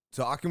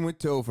Talking with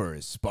Topher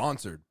is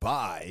sponsored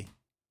by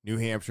New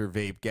Hampshire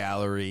Vape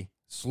Gallery,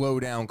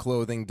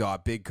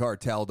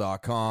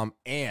 slowdownclothing.bigcartel.com,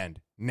 and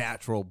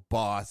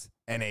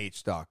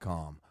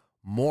naturalbossnh.com.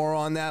 More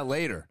on that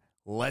later.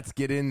 Let's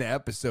get into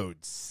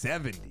episode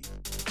 70.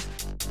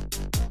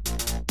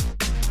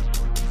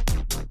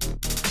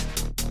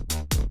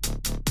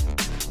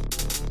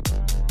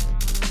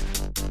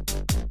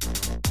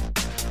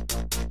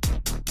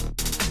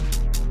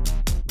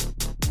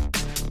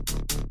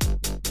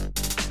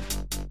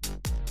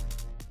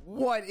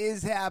 What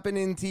is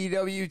happening,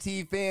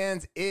 TWT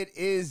fans? It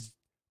is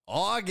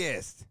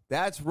August.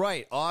 That's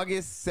right,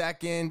 August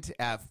 2nd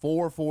at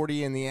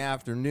 4:40 in the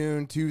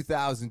afternoon,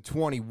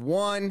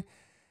 2021,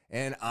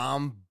 and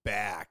I'm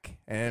back,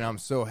 and I'm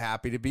so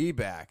happy to be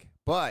back.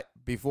 But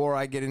before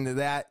I get into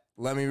that,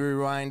 let me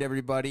remind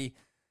everybody,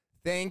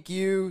 thank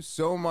you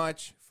so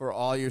much for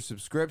all your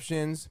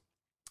subscriptions.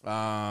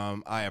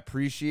 I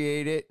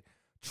appreciate it.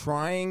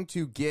 Trying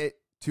to get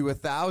to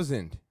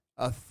 1,000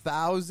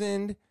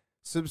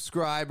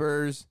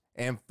 subscribers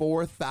and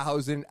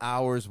 4,000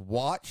 hours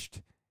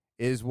watched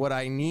is what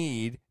I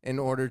need in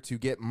order to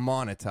get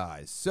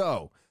monetized.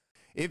 So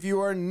if you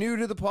are new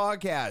to the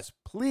podcast,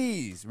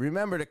 please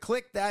remember to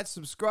click that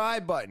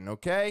subscribe button,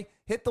 okay?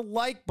 Hit the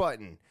like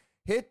button.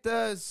 Set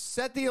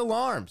the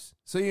alarms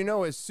so you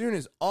know as soon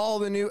as all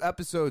the new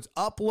episodes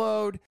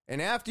upload. And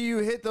after you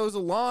hit those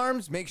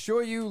alarms, make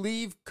sure you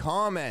leave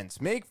comments.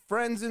 Make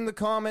friends in the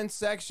comments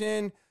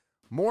section.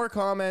 More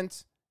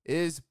comments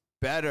is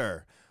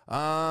better.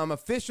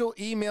 Official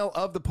email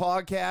of the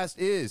podcast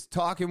is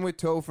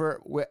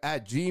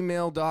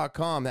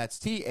talkingwithtopher@gmail.com. That's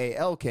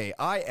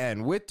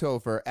TALKIN with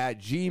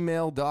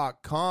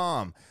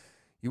Topher@gmail.com.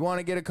 You want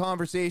to get a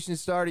conversation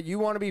started? You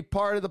want to be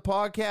part of the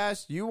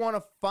podcast? You want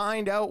to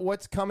find out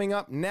what's coming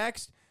up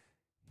next?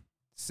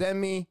 Send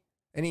me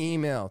an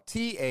email.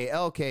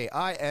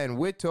 TALKIN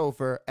with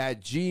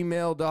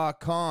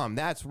Topher@gmail.com.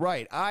 That's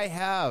right. I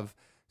have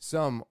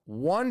some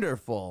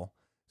wonderful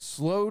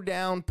slow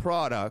down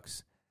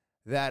products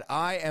that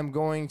I am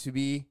going to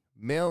be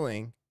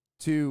mailing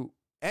to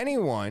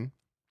anyone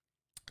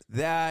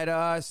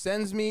that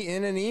sends me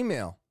in an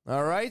email.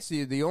 All right,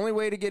 so the only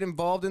way to get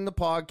involved in the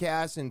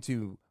podcast and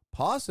to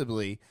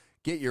possibly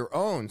get your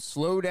own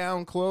slow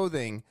down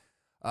clothing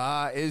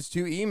is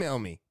to email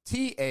me.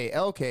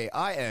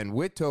 TALKIN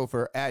with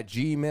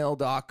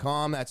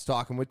Topher@gmail.com. That's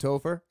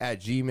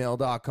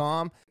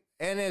talkingwithtopher@gmail.com.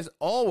 And as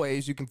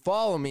always, you can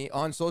follow me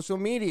on social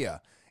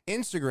media.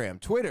 Instagram,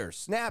 Twitter,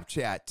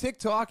 Snapchat,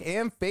 TikTok,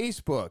 and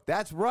Facebook.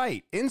 That's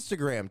right.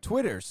 Instagram,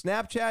 Twitter,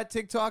 Snapchat,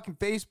 TikTok, and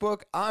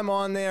Facebook. I'm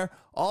on there.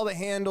 All the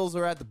handles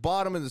are at the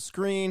bottom of the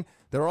screen.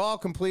 They're all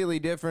completely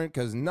different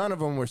because none of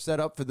them were set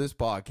up for this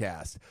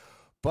podcast.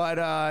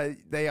 But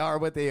they are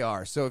what they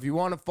are. So if you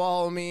want to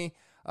follow me,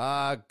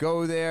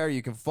 go there.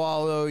 You can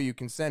follow. You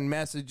can send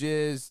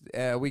messages.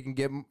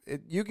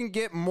 You can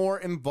get more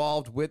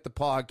involved with the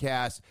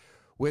podcast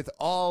with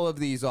all of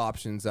these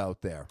options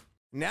out there.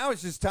 Now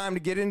it's just time to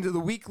get into the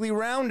weekly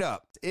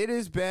roundup. It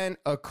has been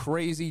a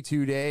crazy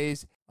 2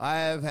 days.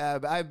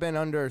 I've been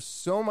under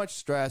so much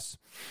stress,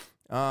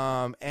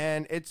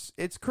 and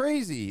it's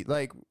crazy.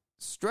 Like,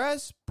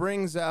 stress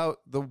brings out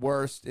the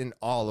worst in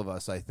all of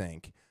us, I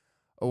think.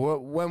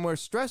 When we're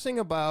stressing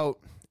about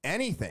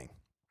anything,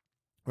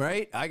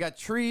 right? I got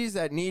trees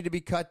that need to be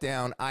cut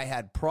down. I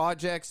had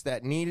projects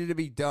that needed to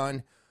be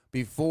done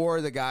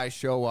before the guys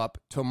show up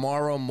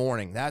tomorrow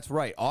morning. That's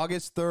right,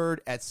 August 3rd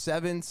at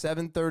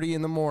 7:30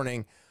 in the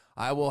morning.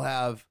 I will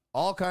have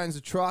all kinds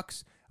of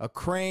trucks, a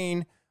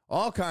crane,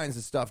 all kinds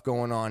of stuff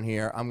going on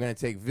here. I'm going to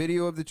take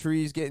video of the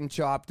trees getting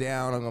chopped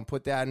down. I'm going to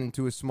put that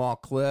into a small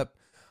clip.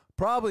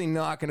 Probably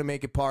not going to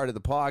make it part of the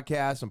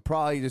podcast. I'm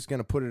probably just going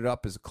to put it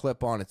up as a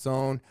clip on its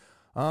own.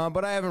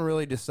 But I haven't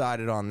really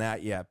decided on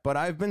that yet. But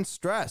I've been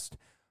stressed,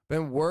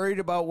 been worried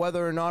about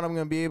whether or not I'm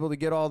going to be able to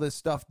get all this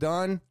stuff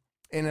done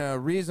in a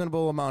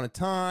reasonable amount of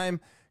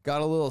time.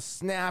 Got a little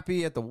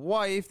snappy at the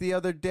wife the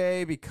other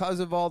day because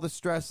of all the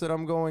stress that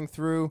I'm going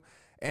through.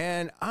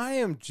 And I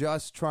am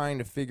just trying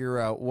to figure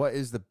out what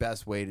is the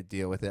best way to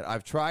deal with it.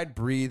 I've tried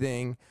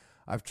breathing.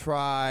 I've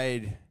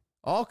tried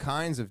all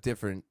kinds of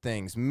different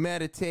things.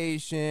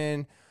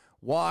 Meditation,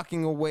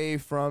 walking away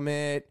from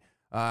it,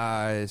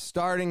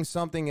 starting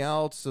something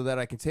else so that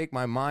I can take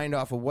my mind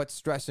off of what's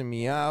stressing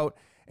me out.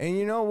 And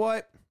you know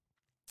what?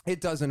 It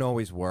doesn't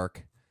always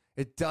work.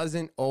 It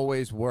doesn't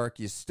always work.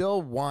 You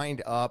still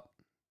wind up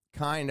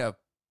kind of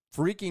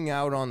freaking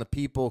out on the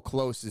people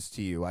closest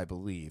to you, I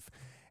believe.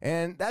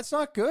 And that's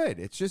not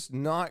good. It's just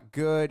not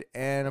good.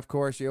 And of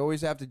course, you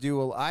always have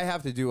to I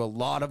have to do a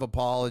lot of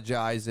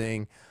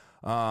apologizing.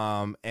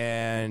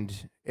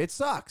 And it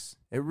sucks.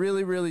 It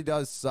really, really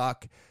does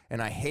suck.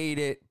 And I hate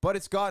it, but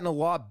it's gotten a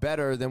lot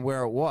better than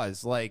where it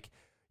was. Like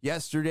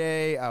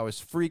yesterday, I was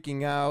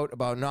freaking out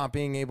about not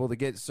being able to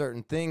get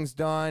certain things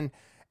done.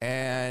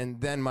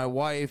 And then my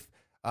wife,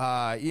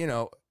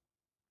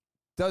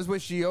 does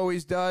what she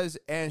always does,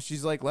 and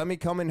she's like, let me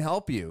come and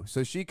help you.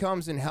 So she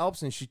comes and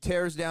helps, and she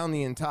tears down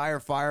the entire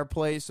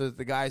fireplace so that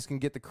the guys can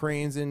get the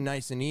cranes in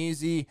nice and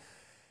easy.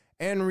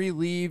 and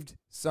relieved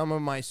some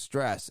of my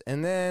stress.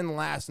 And then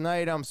last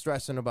night I'm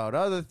stressing about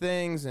other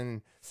things,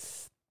 and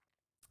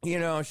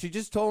she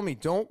just told me,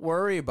 don't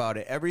worry about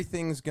it.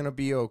 Everything's going to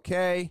be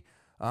okay.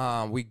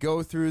 We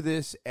go through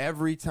this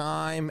every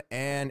time,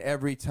 and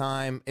every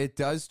time it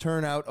does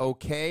turn out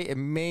okay. It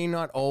may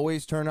not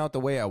always turn out the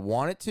way I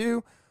want it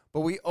to, but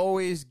we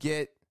always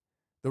get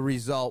the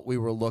result we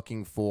were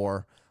looking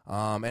for.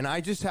 And I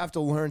just have to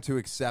learn to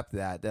accept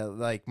that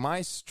like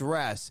my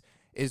stress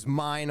is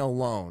mine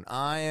alone.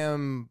 I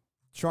am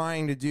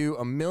trying to do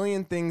a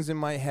million things in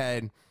my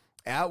head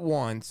at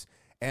once,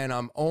 and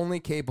I'm only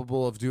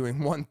capable of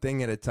doing one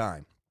thing at a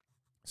time.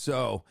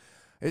 So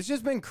it's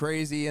just been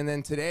crazy. And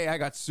then today I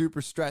got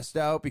super stressed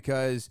out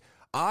because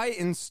I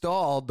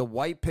installed the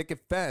white picket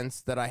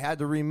fence that I had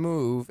to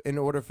remove in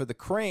order for the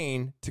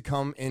crane to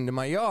come into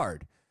my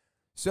yard.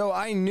 So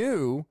I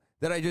knew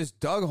that I just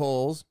dug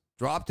holes,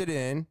 dropped it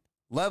in,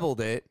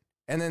 leveled it,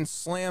 and then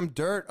slammed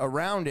dirt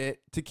around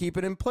it to keep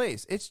it in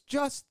place. It's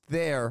just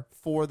there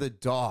for the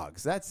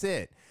dogs. That's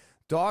it.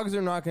 Dogs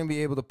are not going to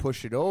be able to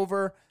push it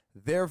over.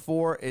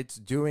 Therefore, it's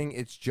doing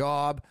its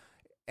job.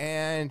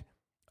 And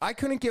I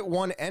couldn't get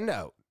one end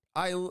out.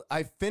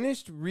 I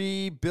finished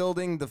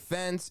rebuilding the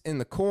fence in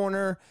the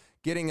corner,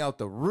 getting out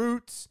the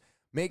roots,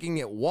 making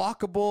it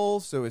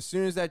walkable. So as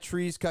soon as that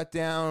tree's cut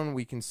down,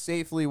 we can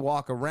safely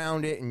walk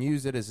around it and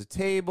use it as a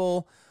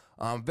table.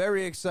 I'm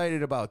very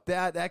excited about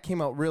that. That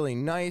came out really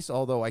nice,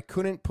 although I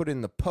couldn't put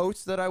in the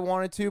posts that I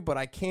wanted to, but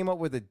I came up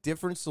with a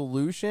different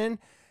solution,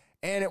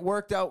 and it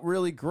worked out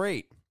really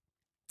great.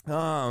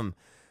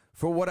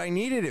 For what I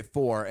needed it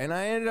for. And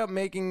I ended up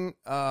making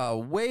a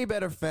way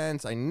better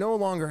fence. I no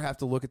longer have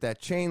to look at that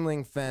chain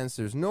link fence.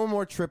 There's no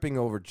more tripping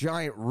over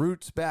giant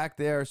roots back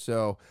there.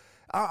 So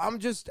I'm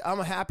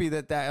happy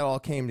that all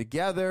came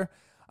together.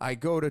 I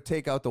go to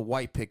take out the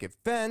white picket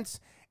fence,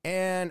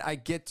 and I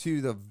get to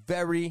the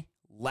very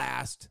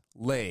last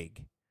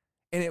leg,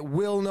 and it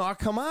will not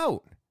come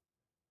out.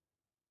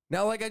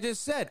 Now, like I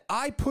just said,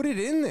 I put it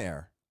in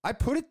there. I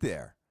put it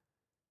there.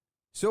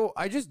 So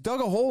I just dug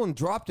a hole and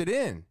dropped it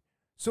in.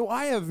 So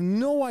I have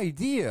no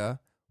idea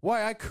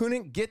why I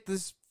couldn't get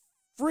this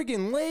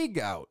friggin' leg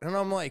out. And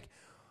I'm like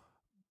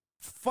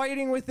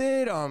fighting with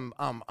it. I'm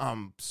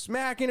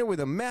smacking it with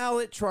a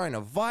mallet, trying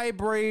to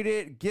vibrate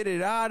it, get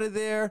it out of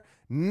there.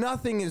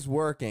 Nothing is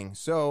working.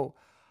 So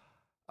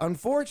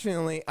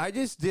unfortunately, I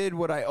just did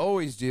what I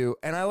always do,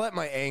 and I let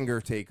my anger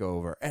take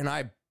over. And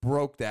I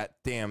broke that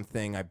damn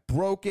thing. I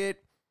broke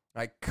it.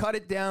 I cut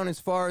it down as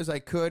far as I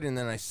could, and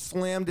then I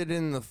slammed it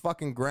in the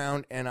fucking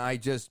ground, and I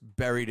just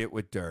buried it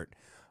with dirt.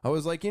 I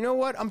was like, you know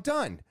what? I'm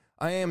done.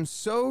 I am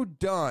so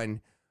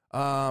done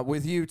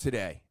with you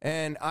today.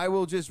 And I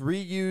will just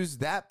reuse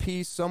that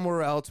piece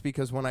somewhere else,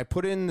 because when I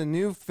put in the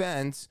new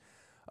fence,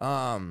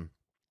 I'm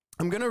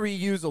going to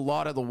reuse a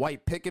lot of the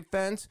white picket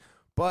fence,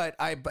 but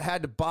I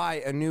had to buy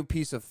a new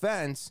piece of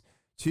fence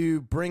to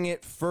bring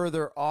it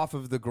further off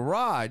of the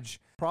garage.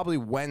 Probably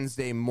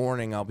Wednesday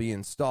morning I'll be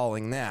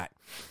installing that.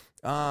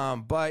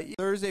 But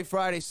Thursday,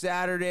 Friday,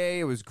 Saturday,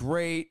 it was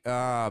great.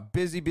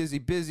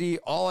 Busy.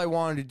 All I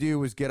wanted to do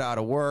was get out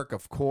of work.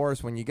 Of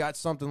course, when you got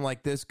something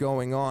like this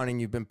going on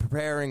and you've been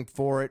preparing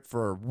for it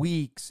for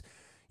weeks,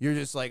 you're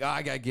just like,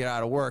 I got to get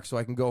out of work so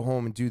I can go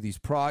home and do these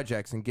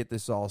projects and get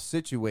this all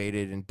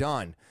situated and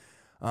done.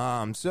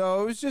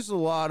 So it was just a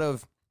lot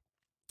of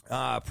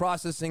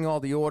processing all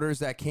the orders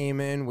that came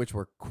in, which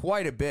were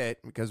quite a bit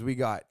because we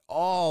got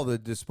all the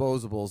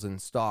disposables in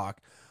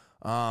stock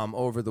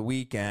over the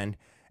weekend.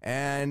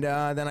 And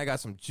then I got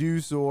some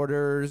juice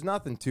orders,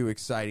 nothing too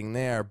exciting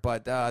there,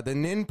 but the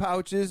Nin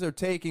pouches are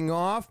taking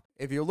off.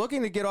 If you're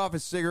looking to get off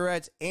of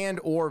cigarettes and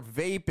or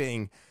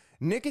vaping,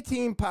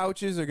 nicotine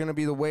pouches are going to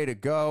be the way to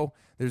go.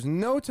 There's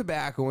no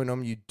tobacco in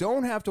them. You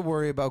don't have to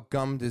worry about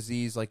gum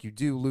disease like you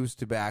do loose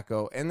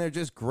tobacco, and they're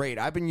just great.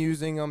 I've been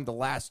using them the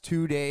last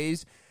 2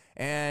 days,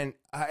 and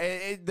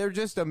they're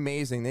just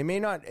amazing. They may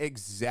not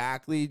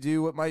exactly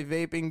do what my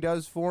vaping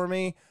does for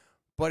me,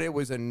 but it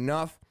was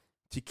enough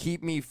to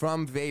keep me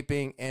from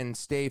vaping and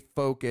stay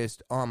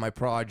focused on my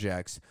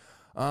projects.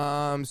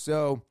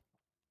 So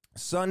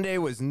Sunday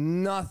was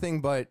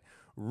nothing but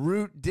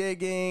root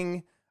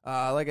digging.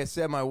 Like I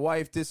said, my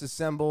wife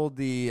disassembled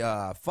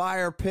the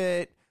fire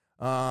pit,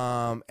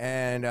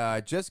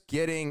 and just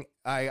getting,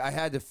 I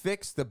had to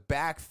fix the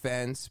back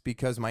fence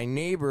because my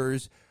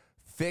neighbors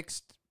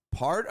fixed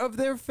part of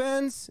their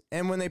fence,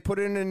 and when they put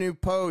in a new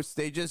post,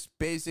 they just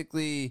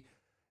basically,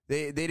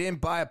 they didn't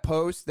buy a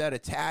post that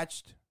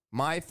attached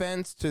my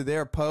fence to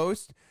their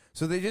post,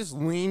 so they just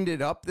leaned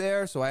it up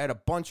there. So I had a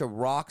bunch of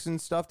rocks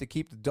and stuff to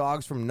keep the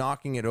dogs from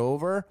knocking it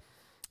over.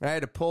 I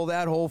had to pull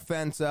that whole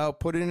fence out,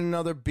 put in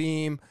another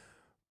beam,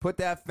 put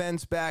that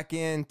fence back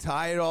in,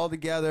 tie it all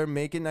together,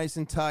 make it nice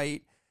and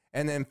tight,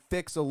 and then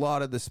fix a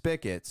lot of the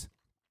spigots.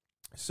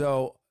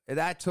 So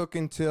that took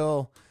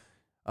until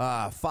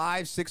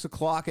 5, 6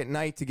 o'clock at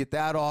night to get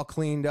that all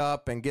cleaned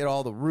up and get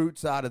all the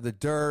roots out of the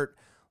dirt.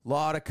 A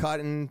lot of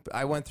cutting.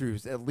 I went through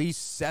at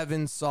least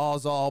 7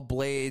 Sawzall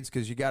blades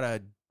because you got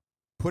to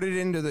put it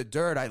into the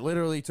dirt. I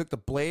literally took the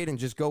blade and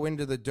just go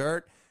into the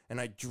dirt, and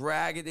I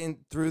drag it in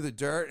through the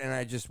dirt, and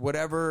I just,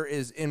 whatever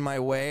is in my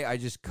way, I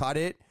just cut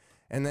it.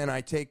 And then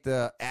I take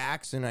the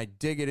axe and I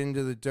dig it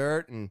into the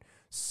dirt and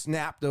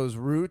snap those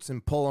roots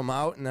and pull them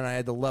out. And then I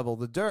had to level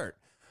the dirt.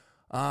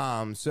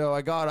 So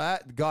I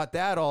got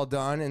that all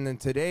done. And then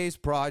today's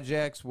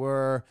projects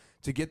were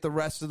to get the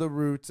rest of the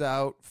roots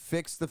out,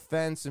 fix the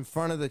fence in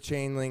front of the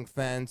chain link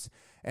fence,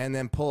 and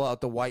then pull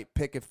out the white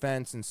picket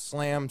fence and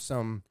slam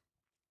some.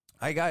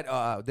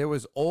 There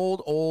was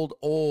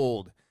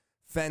old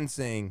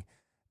fencing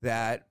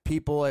that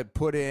people had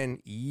put in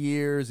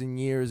years and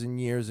years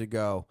and years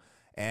ago.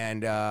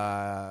 And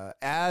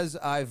as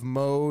I've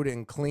mowed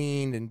and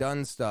cleaned and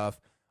done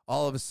stuff,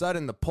 all of a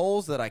sudden the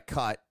poles that I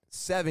cut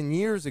 7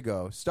 years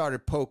ago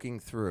started poking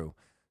through.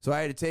 So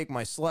I had to take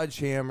my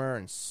sledgehammer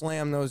and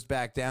slam those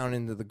back down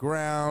into the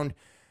ground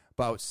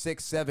about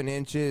 6-7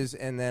 inches,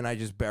 and then I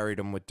just buried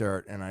them with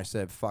dirt. And I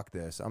said, fuck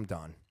this, I'm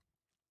done.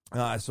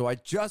 So I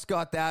just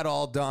got that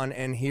all done,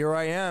 and here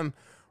I am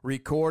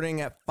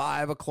recording at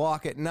 5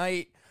 o'clock at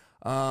night.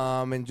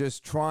 And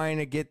just trying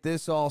to get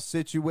this all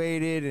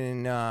situated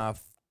and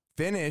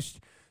finished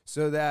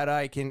so that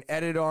I can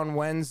edit on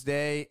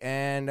Wednesday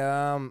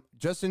and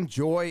just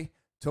enjoy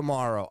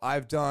tomorrow.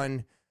 I've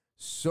done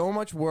so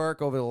much work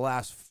over the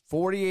last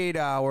 48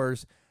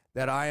 hours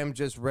that I am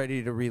just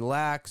ready to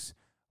relax,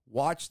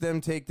 watch them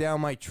take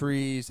down my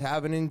trees,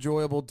 have an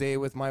enjoyable day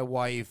with my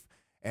wife,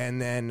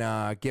 and then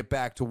get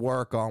back to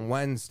work on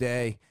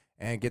Wednesday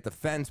and get the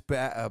fence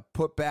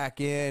put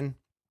back in.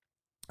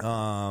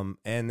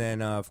 And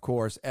then, of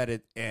course,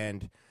 edit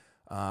and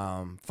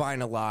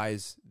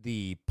finalize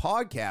the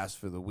podcast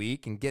for the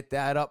week and get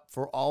that up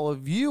for all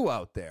of you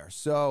out there.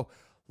 So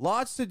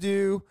lots to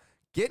do,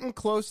 getting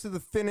close to the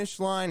finish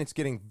line. It's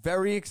getting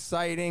very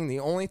exciting. The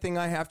only thing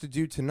I have to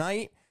do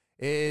tonight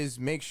is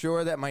make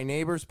sure that my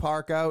neighbors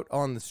park out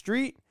on the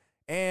street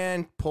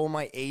and pull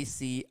my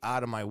AC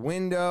out of my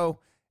window.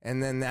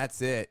 And then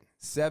that's it.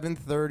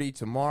 7:30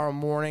 tomorrow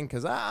morning,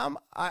 because I'm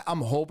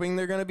hoping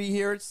they're going to be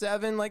here at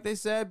 7, like they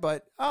said,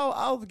 but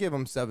I'll give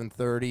them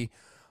 7:30,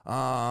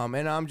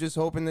 and I'm just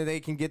hoping that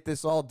they can get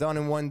this all done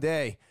in one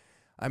day.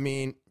 I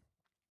mean,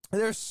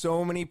 there's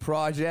so many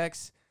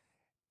projects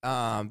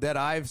that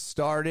I've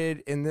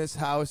started in this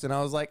house, and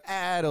I was like,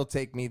 it'll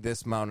take me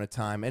this amount of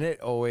time, and it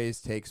always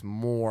takes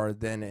more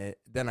than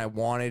I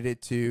wanted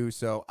it to.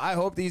 So I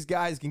hope these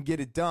guys can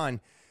get it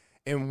done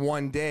in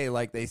one day,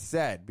 like they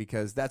said,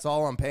 because that's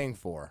all I'm paying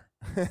for.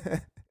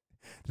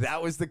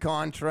 That was the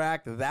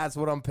contract. That's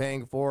what I'm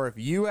paying for. If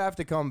you have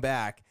to come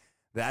back,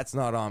 that's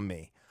not on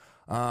me.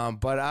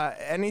 But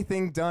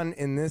anything done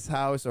in this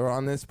house or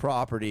on this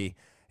property,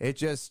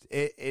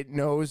 it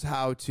knows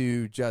how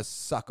to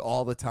just suck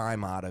all the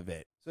time out of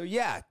it. So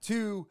yeah,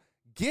 to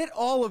get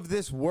all of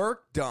this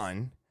work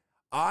done,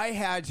 I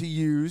had to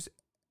use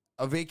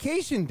a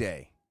vacation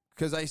day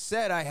because I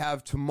said I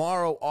have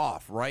tomorrow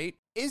off, right?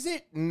 Is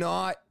it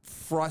not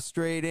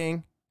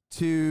frustrating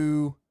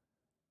to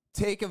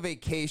take a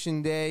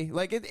vacation day?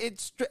 Like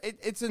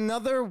it's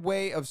another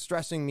way of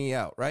stressing me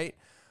out, right?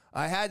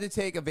 I had to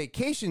take a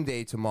vacation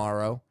day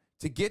tomorrow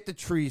to get the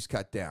trees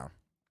cut down.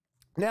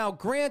 Now,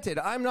 granted,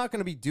 I'm not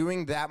going to be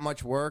doing that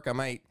much work. I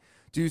might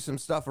do some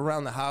stuff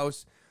around the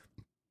house,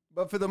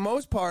 but for the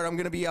most part, I'm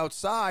going to be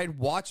outside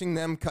watching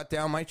them cut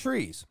down my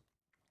trees.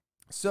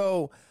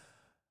 So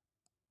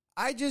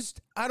I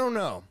don't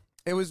know.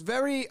 It was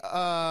very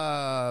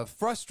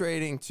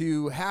frustrating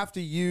to have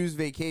to use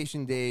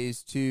vacation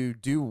days to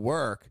do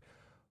work,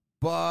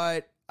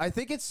 but I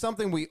think it's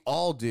something we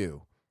all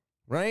do,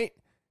 right?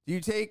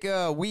 You take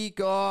a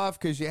week off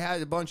because you had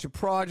a bunch of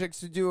projects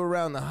to do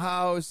around the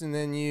house, and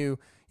then you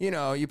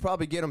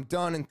probably get them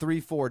done in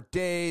 3-4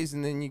 days,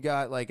 and then you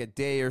got like a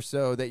day or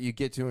so that you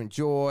get to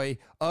enjoy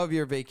of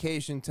your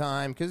vacation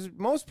time, because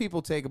most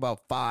people take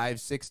about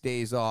 5-6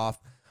 days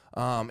off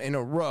in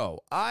a row.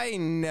 I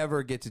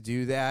never get to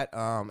do that,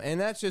 and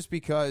that's just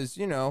because,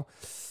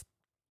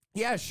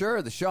 yeah,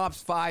 sure, the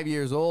shop's 5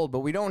 years old, but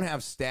we don't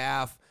have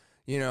staff.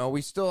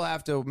 We still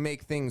have to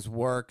make things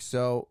work.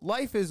 So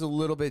life is a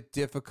little bit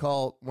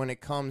difficult when it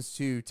comes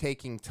to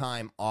taking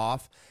time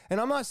off. And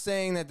I'm not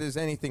saying that there's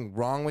anything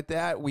wrong with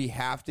that. We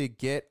have to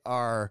get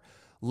our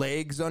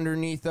legs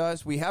underneath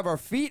us. We have our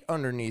feet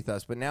underneath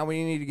us, but now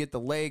we need to get the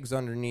legs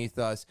underneath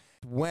us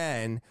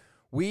when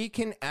we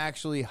can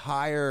actually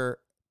hire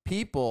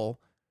people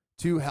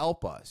to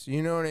help us.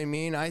 You know what I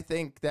mean? I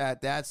think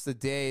that that's the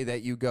day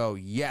that you go,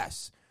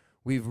 yes,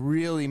 we've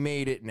really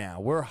made it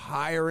now. We're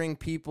hiring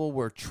people.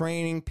 We're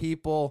training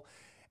people.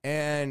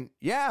 And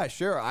yeah,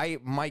 sure, I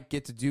might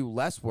get to do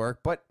less work.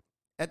 But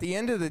at the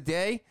end of the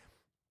day,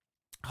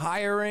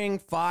 hiring,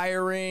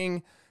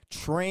 firing,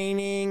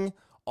 training,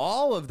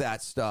 all of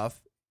that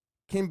stuff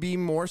can be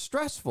more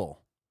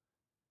stressful.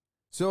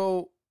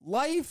 So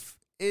life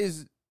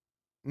is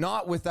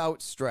not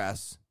without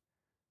stress.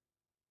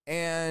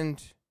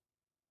 And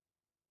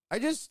I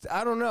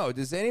don't know.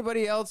 Does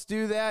anybody else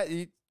do that?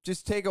 You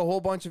just take a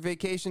whole bunch of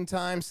vacation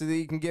time so that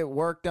you can get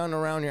work done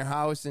around your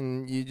house,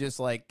 and you just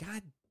like,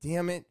 God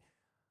damn it,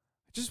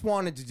 just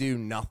wanted to do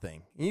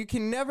nothing. You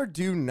can never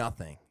do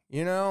nothing,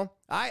 you know?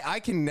 I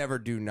can never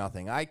do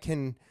nothing. I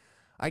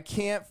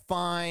can't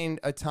find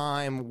a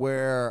time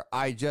where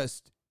I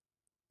just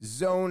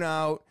zone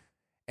out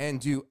and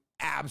do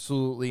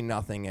absolutely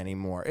nothing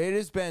anymore. It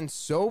has been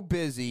so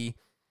busy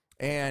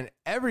and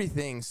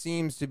everything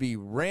seems to be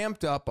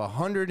ramped up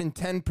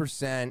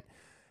 110%,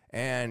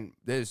 and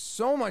there's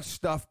so much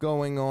stuff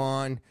going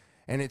on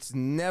and it's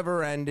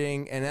never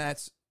ending, and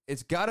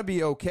it's got to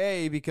be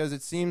okay because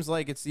it seems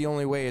like it's the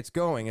only way it's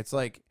going. It's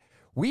like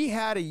we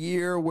had a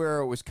year where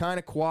it was kind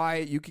of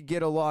quiet. You could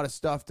get a lot of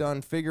stuff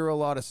done, figure a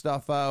lot of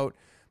stuff out,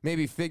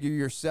 maybe figure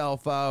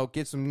yourself out,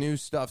 get some new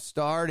stuff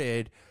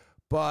started.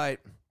 But,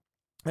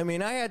 I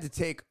mean, I had to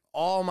take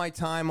all my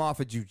time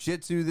off of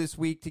jiu-jitsu this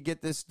week to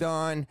get this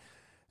done.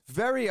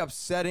 Very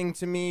upsetting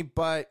to me,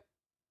 but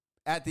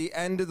at the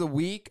end of the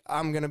week,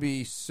 I'm going to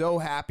be so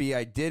happy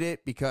I did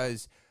it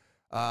because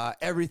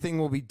everything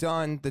will be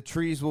done, the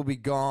trees will be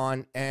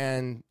gone,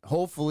 and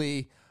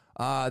hopefully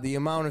the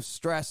amount of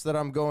stress that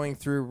I'm going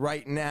through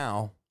right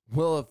now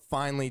will have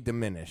finally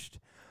diminished.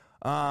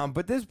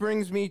 But this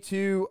brings me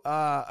to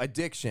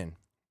addiction,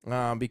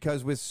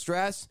 because with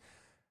stress,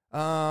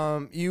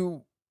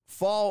 your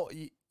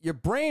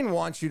brain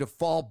wants you to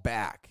fall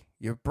back.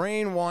 Your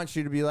brain wants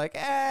you to be like,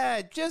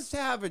 just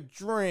have a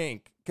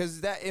drink.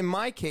 Because that, in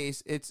my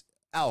case, it's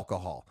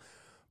alcohol.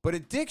 But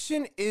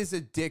addiction is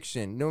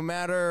addiction, no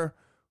matter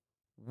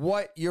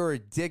what you're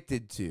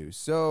addicted to.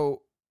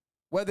 So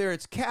whether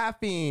it's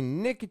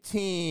caffeine,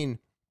 nicotine,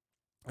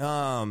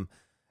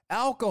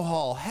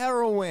 alcohol,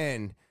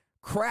 heroin,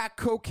 crack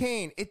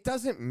cocaine, it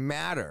doesn't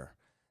matter.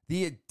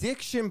 The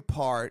addiction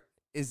part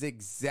is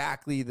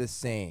exactly the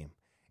same.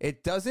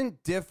 It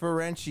doesn't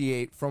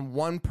differentiate from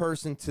one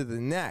person to the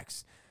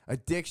next.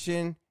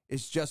 Addiction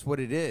is just what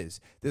it is.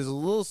 There's a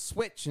little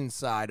switch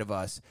inside of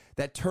us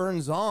that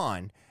turns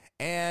on,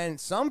 and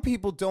some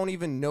people don't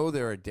even know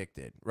they're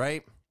addicted,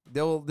 right?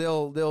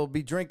 They'll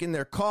be drinking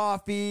their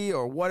coffee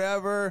or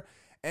whatever,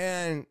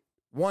 and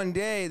one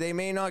day they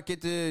may not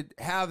get to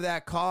have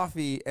that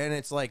coffee, and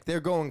it's like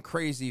they're going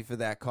crazy for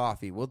that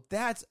coffee. Well,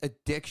 that's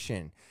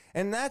addiction,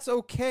 and that's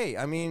okay.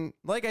 I mean,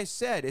 like I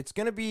said, it's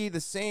going to be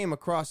the same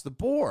across the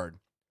board.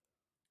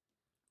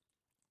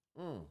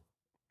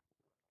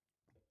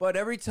 But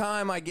every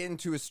time I get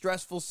into a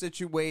stressful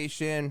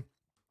situation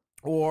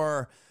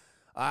or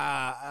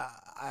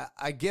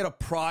I get a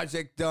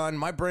project done,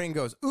 my brain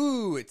goes,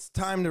 ooh, it's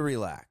time to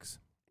relax.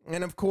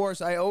 And of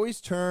course, I always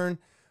turn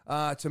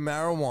to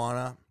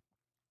marijuana.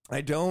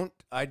 I don't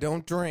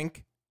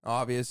drink,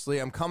 obviously.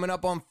 I'm coming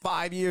up on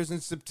 5 years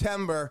in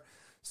September,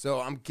 so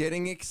I'm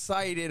getting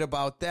excited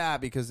about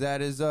that because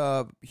that is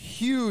a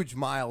huge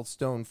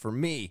milestone for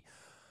me.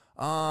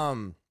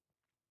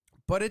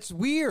 But it's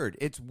weird.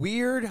 It's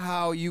weird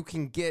how you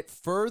can get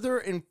further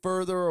and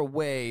further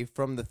away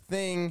from the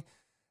thing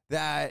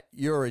that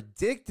you're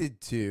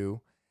addicted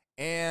to,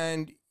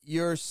 and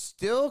you're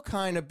still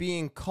kind of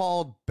being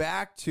called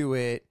back to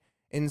it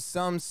in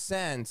some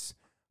sense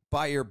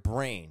by your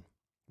brain,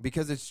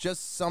 because it's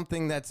just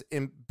something that's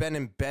been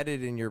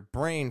embedded in your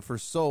brain for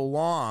so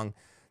long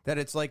that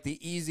it's like the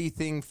easy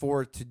thing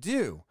for it to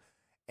do.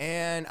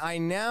 And I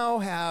now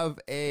have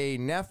a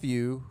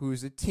nephew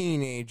who's a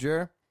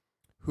teenager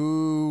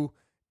who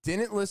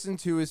didn't listen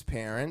to his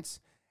parents,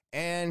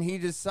 and he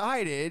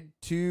decided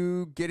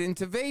to get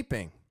into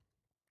vaping.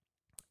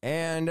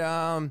 And,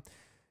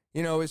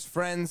 his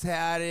friends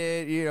had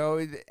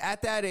it,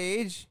 at that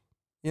age,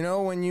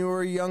 when you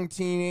were a young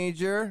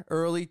teenager,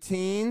 early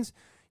teens,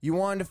 you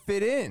wanted to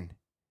fit in.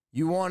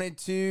 You wanted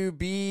to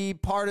be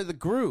part of the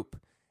group.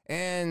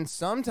 And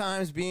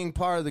sometimes being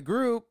part of the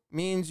group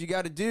means you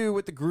got to do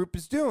what the group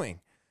is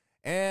doing.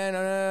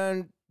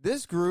 And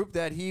this group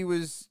that he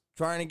was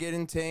trying to get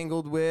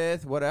entangled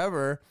with,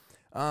 whatever,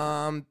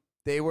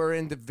 they were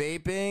into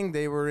vaping,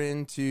 they were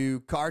into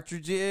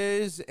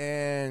cartridges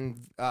and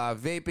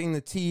vaping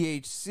the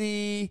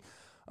THC,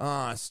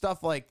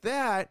 stuff like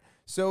that.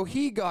 So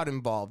he got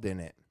involved in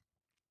it.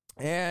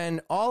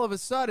 And all of a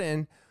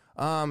sudden,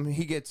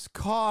 he gets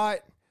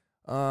caught.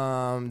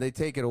 They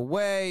take it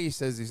away. He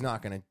says he's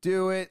not going to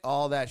do it.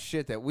 All that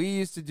shit that we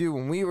used to do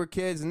when we were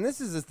kids. And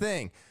this is the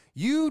thing.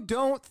 You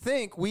don't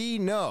think we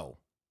know.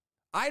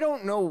 I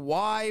don't know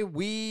why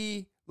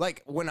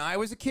when I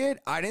was a kid,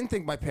 I didn't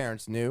think my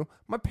parents knew.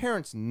 My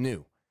parents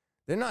knew.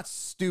 They're not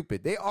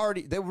stupid.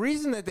 The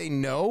reason that they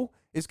know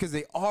is because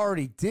they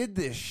already did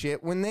this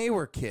shit when they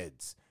were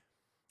kids.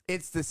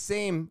 It's the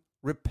same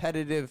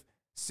repetitive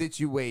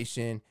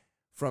situation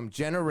from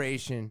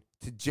generation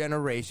to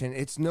generation.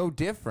 It's no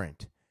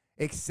different,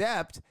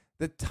 except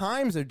the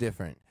times are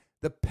different.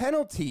 The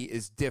penalty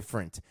is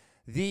different.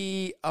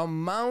 The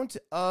amount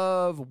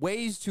of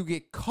ways to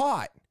get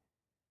caught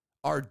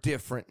are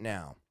different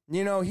now.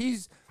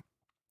 He's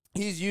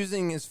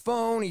using his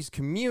phone. He's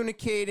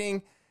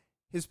communicating.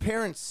 His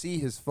parents see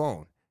his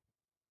phone.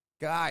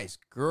 Guys,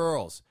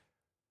 girls,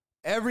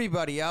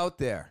 everybody out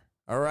there,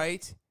 all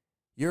right?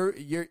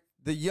 You're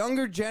the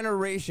younger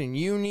generation.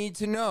 You need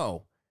to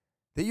know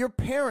that your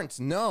parents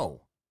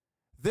know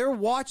They're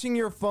watching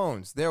your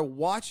phones. They're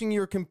watching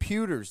your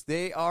computers.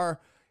 They are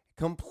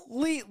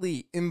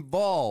completely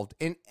involved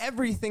in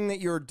everything that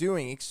you're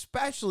doing,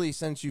 especially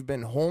since you've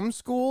been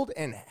homeschooled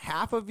and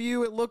half of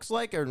you, it looks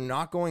like, are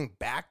not going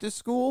back to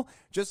school,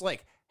 just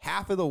like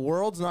half of the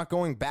world's not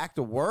going back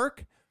to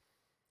work.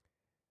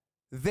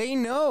 They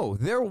know.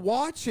 They're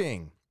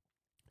watching.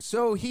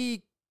 So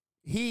he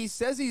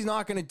says he's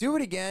not going to do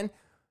it again,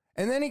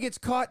 and then he gets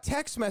caught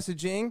text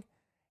messaging,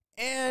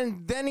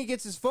 and then he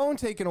gets his phone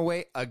taken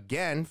away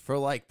again for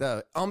like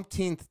the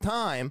umpteenth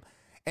time,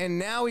 and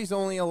now he's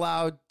only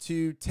allowed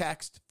to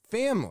text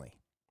family,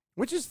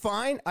 which is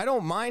fine. I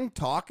don't mind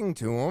talking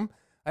to him.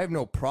 I have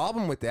no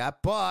problem with that,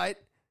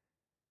 but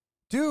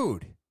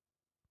dude,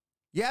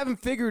 you haven't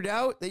figured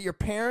out that your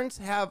parents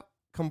have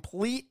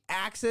complete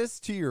access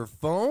to your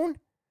phone?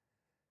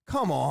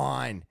 Come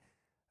on.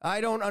 I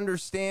don't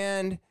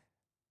understand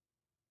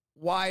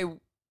why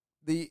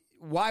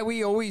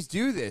we always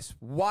do this.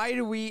 Why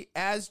do we,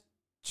 as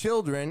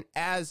children,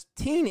 as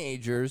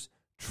teenagers,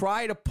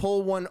 try to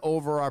pull one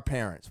over our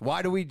parents?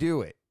 Why do we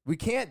do it? We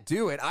can't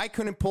do it. I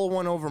couldn't pull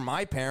one over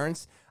my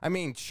parents. I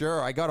mean,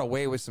 sure, I got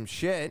away with some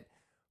shit,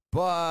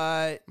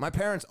 but my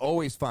parents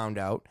always found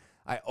out.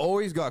 I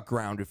always got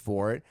grounded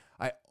for it.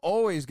 I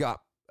always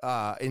got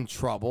in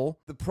trouble.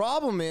 The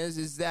problem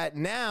is that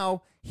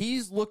now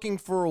he's looking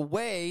for a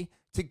way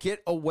to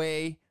get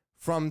away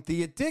from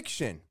the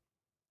addiction.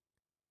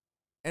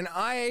 And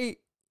I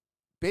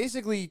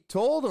basically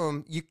told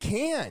him, you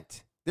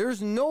can't.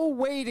 There's no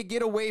way to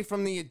get away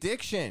from the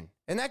addiction.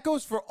 And that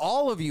goes for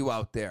all of you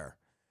out there.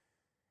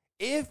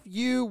 If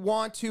you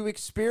want to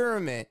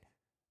experiment,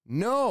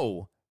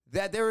 know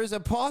that there is a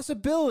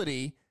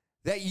possibility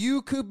that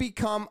you could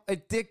become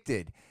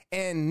addicted.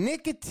 And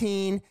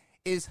nicotine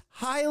is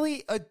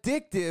highly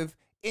addictive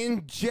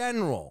in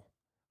general.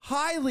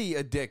 Highly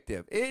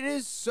addictive. It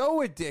is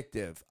so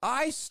addictive.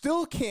 I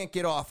still can't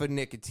get off of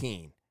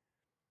nicotine.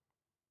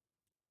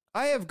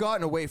 I have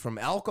gotten away from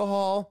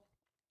alcohol.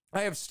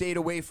 I have stayed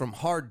away from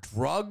hard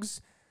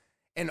drugs.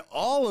 And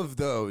all of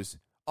those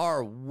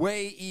are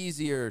way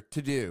easier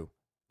to do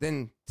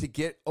than to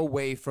get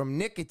away from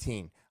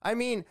nicotine. I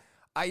mean,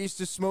 I used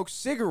to smoke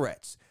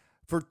cigarettes.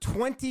 For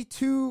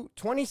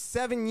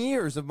 27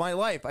 years of my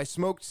life, I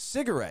smoked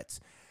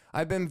cigarettes.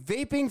 I've been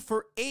vaping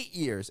for 8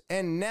 years,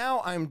 and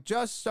now I'm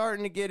just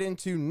starting to get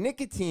into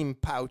nicotine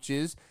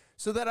pouches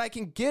so that I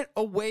can get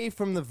away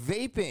from the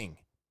vaping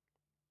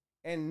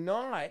and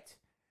not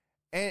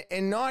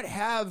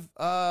have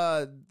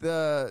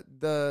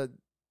the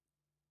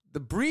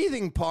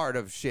breathing part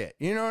of shit.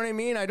 You know what I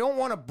mean? I don't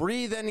want to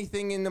breathe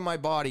anything into my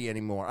body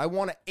anymore. I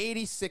want to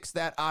 86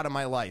 that out of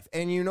my life.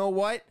 And you know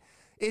what?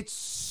 It's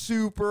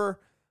super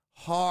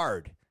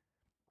hard,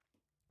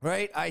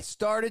 right? I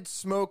started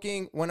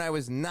smoking when I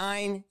was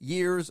 9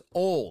 years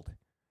old.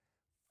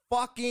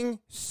 Fucking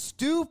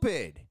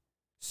stupid.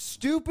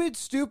 Stupid,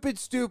 stupid,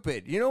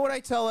 stupid. You know what I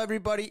tell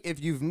everybody?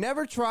 If you've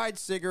never tried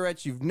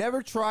cigarettes, you've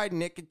never tried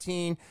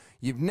nicotine,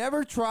 you've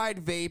never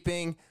tried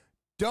vaping,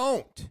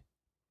 don't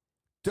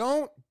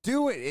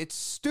do it. It's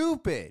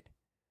stupid.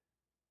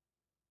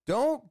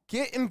 Don't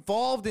get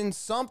involved in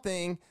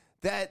something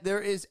that there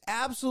is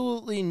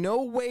absolutely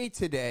no way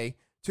today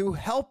to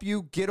help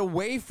you get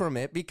away from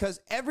it,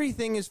 because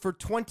everything is for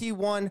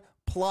 21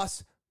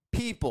 plus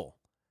people.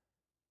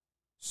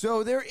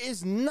 So there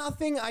is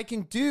nothing I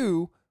can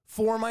do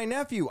for my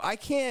nephew. I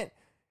can't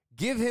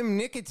give him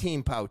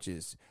nicotine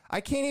pouches. I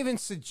can't even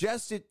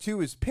suggest it to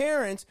his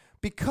parents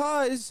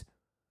because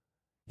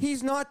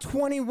he's not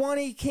 21.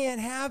 He can't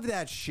have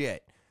that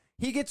shit.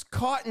 He gets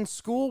caught in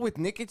school with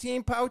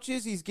nicotine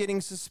pouches, he's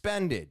getting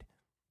suspended.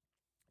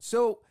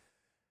 So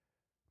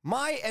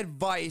my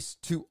advice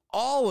to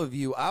all of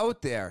you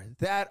out there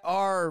that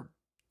are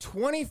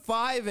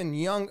 21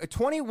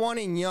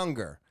 and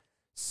younger,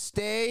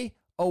 stay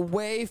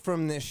away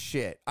from this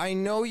shit. I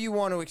know you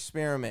want to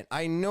experiment.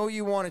 I know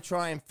you want to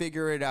try and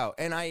figure it out.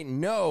 And I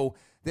know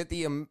that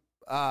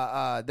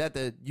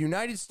the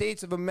United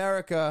States of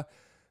America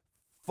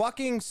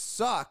fucking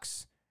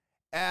sucks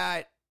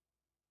at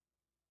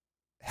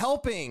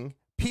helping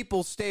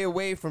people stay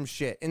away from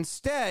shit.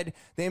 Instead,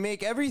 they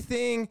make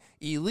everything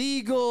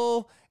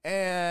illegal,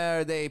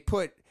 and they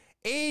put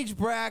age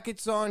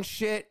brackets on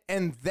shit,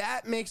 and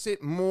that makes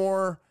it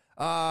more,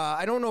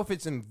 I don't know if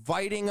it's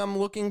inviting I'm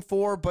looking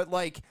for, but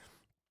like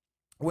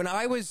when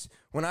I was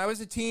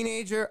a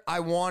teenager, I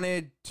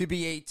wanted to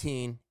be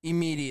 18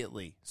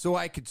 immediately so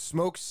I could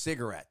smoke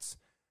cigarettes.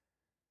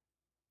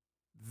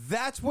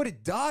 That's what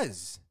it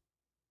does.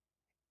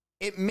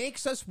 It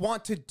makes us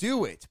want to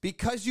do it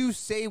because you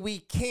say we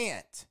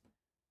can't.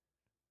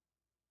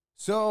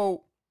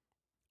 So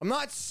I'm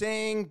not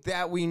saying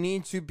that we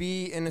need to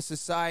be in a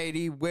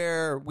society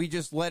where we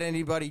just let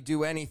anybody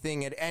do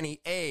anything at any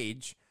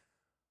age.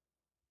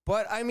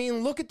 But I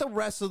mean, look at the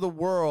rest of the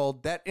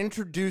world that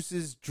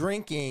introduces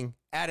drinking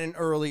at an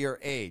earlier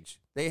age.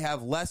 They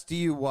have less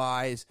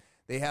DUIs.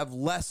 They have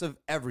less of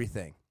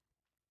everything.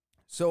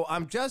 So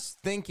I'm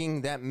just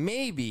thinking that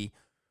maybe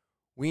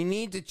we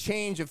need to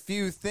change a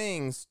few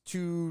things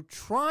to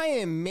try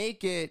and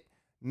make it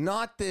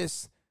not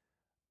this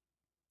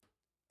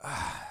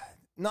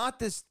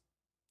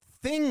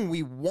thing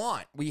we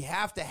want. We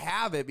have to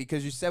have it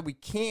because you said we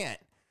can't.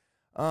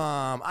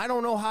 I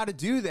don't know how to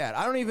do that.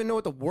 I don't even know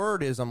what the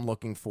word is I'm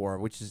looking for,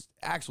 which is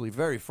actually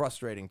very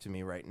frustrating to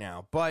me right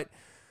now. But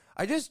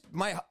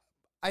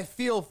I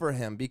feel for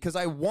him because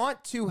I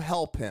want to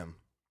help him.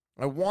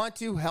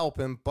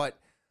 But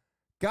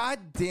God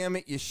damn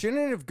it, you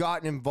shouldn't have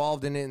gotten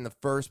involved in it in the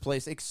first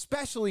place,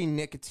 especially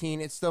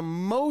nicotine. It's the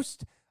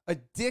most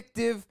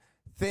addictive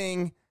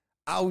thing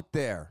out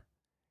there.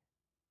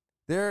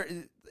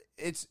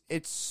 It's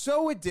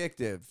so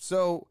addictive.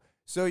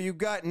 So you've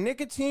got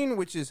nicotine,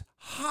 which is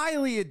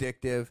highly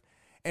addictive,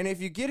 and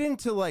if you get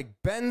into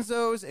like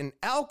benzos and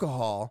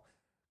alcohol,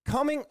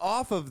 coming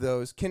off of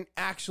those can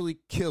actually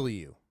kill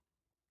you.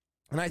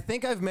 And I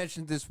think I've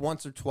mentioned this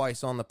once or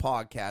twice on the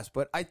podcast,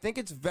 but I think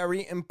it's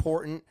very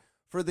important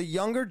for the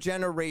younger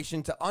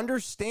generation to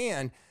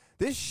understand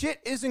this shit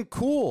isn't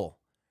cool.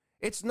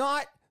 It's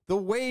not the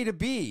way to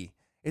be.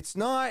 It's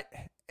not.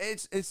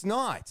 It's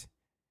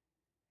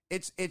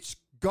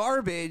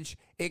garbage.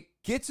 It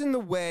gets in the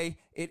way.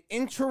 It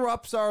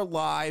interrupts our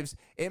lives.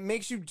 It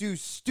makes you do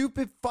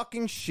stupid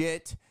fucking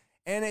shit,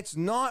 and it's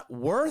not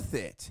worth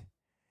it.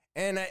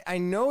 And I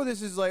know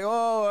this is like,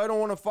 oh, I don't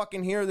want to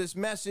fucking hear this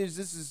message.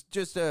 This is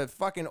just a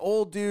fucking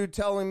old dude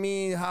telling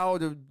me how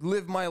to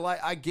live my life.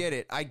 I get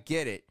it.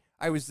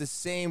 I was the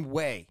same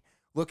way,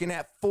 looking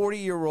at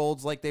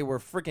 40-year-olds like they were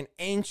freaking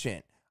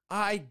ancient.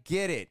 I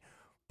get it.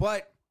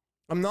 But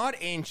I'm not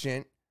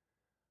ancient,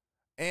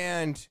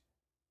 and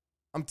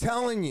I'm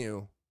telling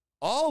you,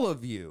 all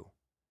of you,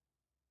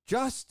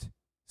 just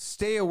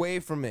stay away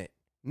from it.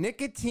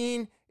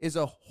 Nicotine is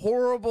a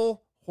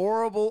horrible,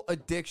 horrible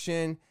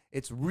addiction.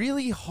 It's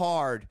really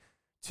hard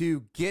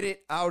to get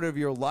it out of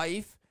your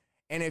life.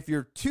 And if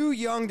you're too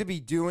young to be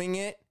doing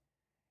it,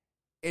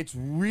 it's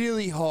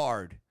really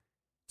hard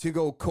to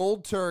go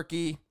cold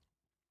turkey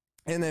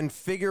and then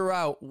figure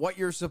out what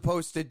you're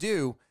supposed to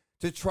do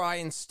to try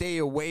and stay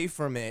away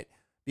from it,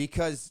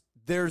 because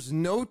there's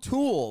no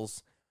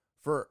tools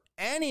for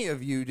any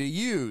of you to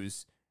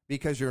use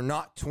because you're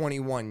not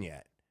 21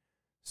 yet.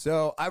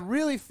 So I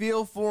really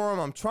feel for him.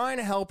 I'm trying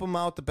to help him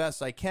out the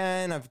best I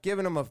can. I've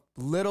given him a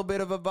little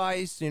bit of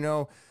advice,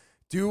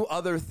 do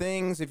other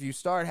things. If you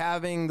start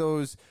having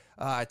those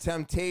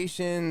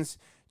temptations,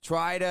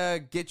 try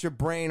to get your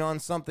brain on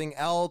something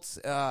else.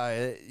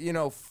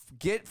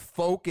 Get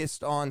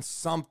focused on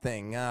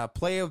something.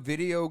 Play a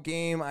video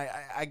game.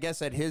 I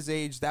guess at his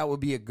age, that would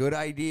be a good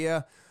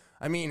idea.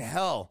 I mean,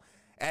 hell,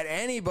 at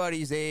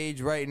anybody's age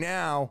right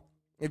now,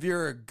 if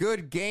you're a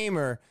good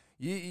gamer,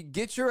 you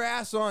get your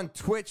ass on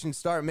Twitch and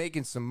start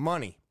making some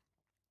money.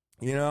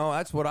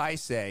 That's what I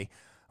say.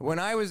 When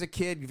I was a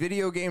kid,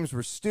 video games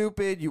were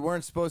stupid. You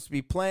weren't supposed to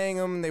be playing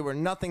them. They were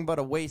nothing but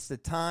a waste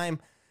of time.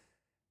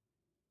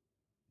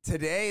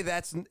 Today,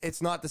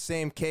 it's not the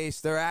same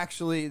case.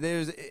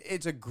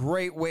 It's a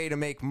great way to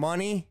make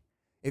money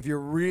if you're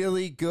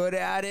really good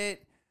at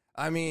it.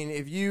 I mean,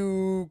 if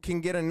you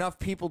can get enough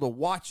people to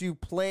watch you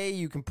play,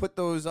 you can put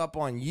those up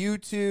on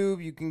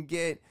YouTube. You can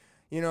get,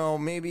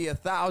 maybe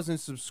 1,000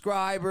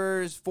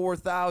 subscribers,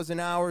 4,000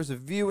 hours of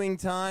viewing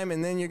time,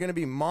 and then you're going to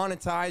be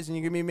monetized and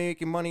you're going to be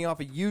making money off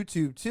of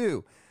YouTube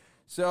too.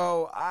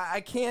 So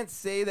I can't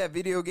say that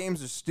video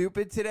games are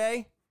stupid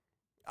today.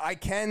 I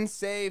can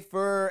say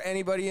for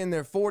anybody in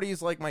their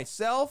 40s like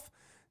myself,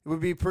 it would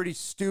be pretty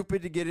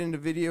stupid to get into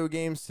video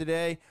games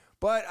today.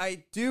 But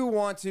I do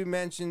want to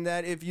mention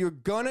that if you're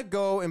going to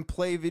go and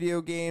play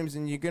video games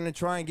and you're going to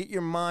try and get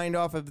your mind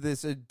off of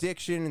this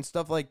addiction and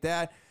stuff like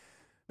that,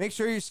 make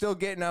sure you're still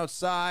getting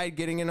outside,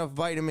 getting enough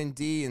vitamin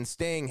D, and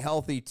staying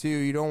healthy too.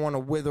 You don't want to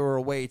wither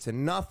away to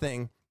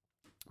nothing.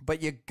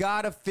 But you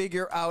got to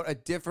figure out a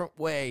different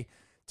way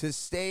to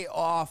stay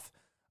off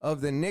of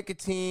the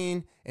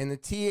nicotine and the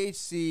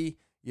THC.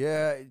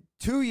 Yeah,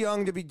 too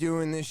young to be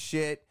doing this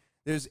shit.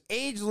 There's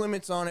age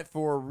limits on it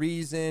for a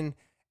reason.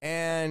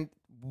 And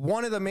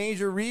one of the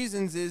major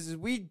reasons is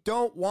we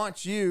don't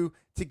want you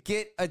to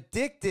get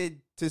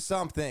addicted to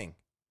something.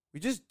 We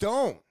just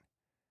don't.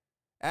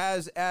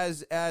 As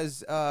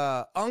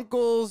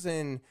uncles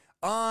and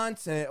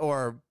aunts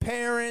or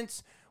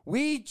parents,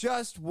 we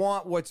just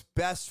want what's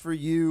best for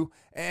you,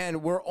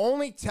 and we're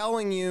only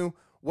telling you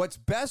what's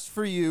best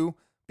for you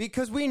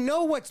because we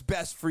know what's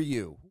best for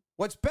you.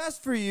 What's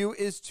best for you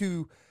is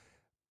to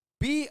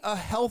be a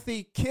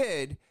healthy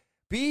kid,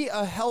 be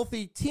a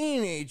healthy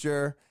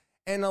teenager,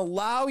 and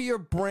allow your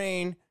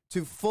brain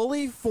to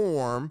fully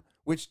form,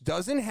 which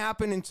doesn't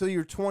happen until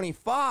you're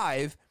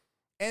 25,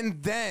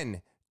 and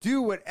then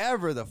do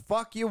whatever the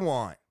fuck you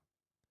want.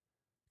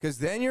 Because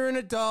then you're an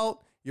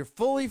adult, you're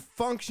fully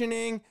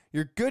functioning,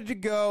 you're good to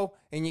go,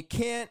 and you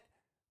can't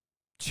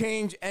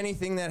change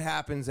anything that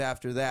happens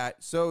after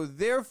that. So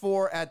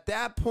therefore, at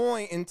that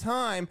point in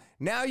time,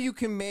 now you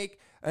can make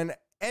an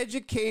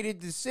educated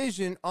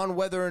decision on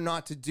whether or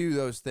not to do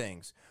those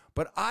things.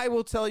 But I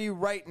will tell you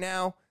right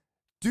now,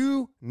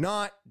 do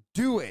not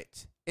do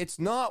it. It's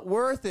not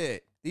worth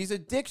it. These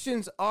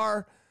addictions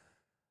are,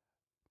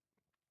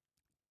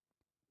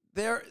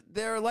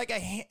 they're like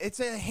it's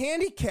a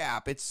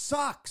handicap. It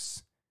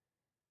sucks.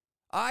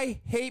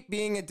 I hate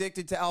being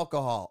addicted to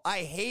alcohol. I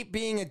hate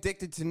being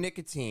addicted to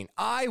nicotine.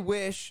 I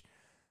wish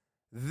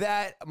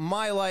that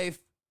my life,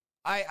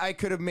 I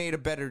could have made a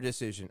better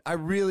decision. I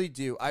really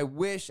do. I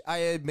wish I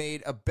had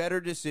made a better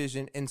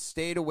decision and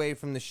stayed away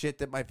from the shit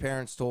that my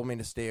parents told me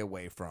to stay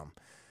away from.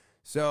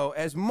 So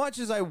as much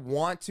as I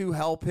want to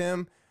help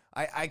him,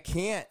 I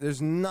can't.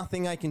 There's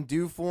nothing I can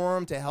do for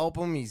him to help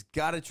him. He's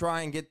got to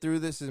try and get through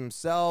this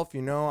himself.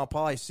 You know, I'll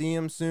probably see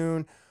him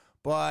soon.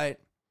 But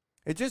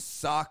it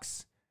just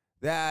sucks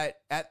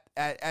that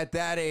at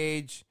that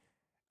age,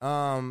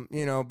 you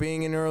know,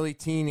 being an early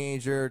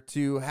teenager,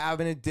 to have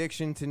an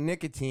addiction to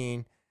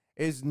nicotine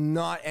is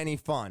not any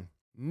fun.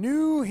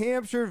 New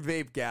Hampshire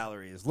Vape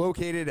Gallery is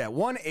located at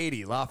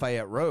 180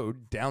 Lafayette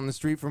Road, down the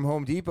street from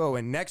Home Depot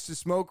and next to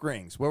Smoke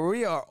Rings, where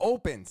we are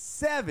open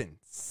seven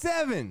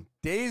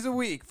days a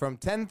week from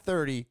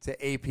 10:30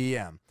 to 8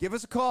 p.m. Give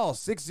us a call,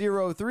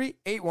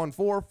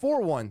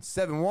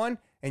 603-814-4171,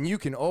 and you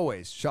can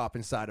always shop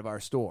inside of our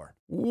store.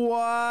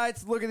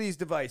 What? Look at these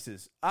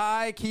devices.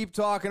 I keep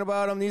talking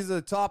about them. These are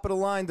the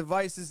top-of-the-line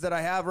devices that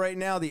I have right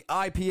now, the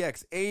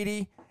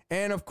IPX80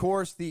 and, of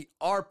course, the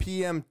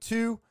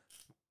RPM2.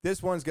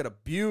 This one's got a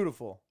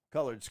beautiful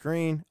colored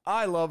screen.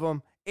 I love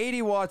them.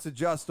 80 watts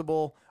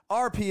adjustable,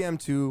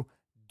 RPM2,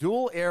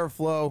 dual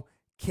airflow.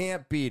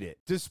 Can't beat it.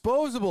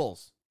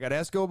 Disposables. Got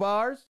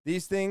Escobars.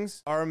 These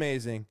things are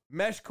amazing.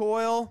 Mesh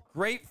coil,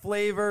 great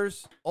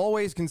flavors,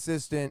 always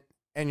consistent,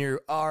 and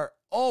you are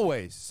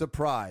always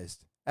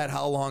surprised at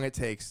how long it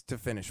takes to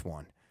finish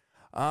one.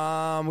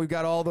 We've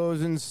got all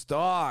those in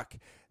stock.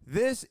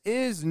 This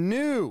is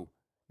new.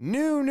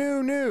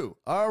 New.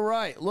 All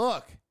right,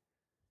 look.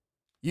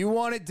 You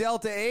wanted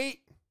Delta 8?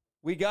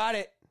 We got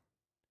it.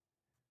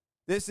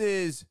 This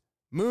is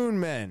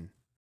Moonmen.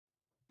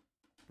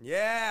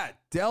 Yeah,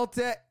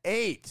 Delta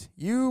 8.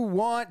 You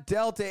want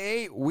Delta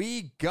 8?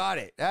 We got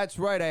it. That's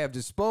right. I have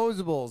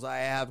disposables. I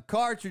have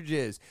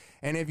cartridges.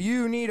 And if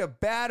you need a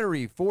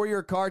battery for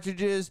your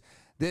cartridges,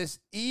 this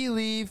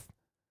eLeaf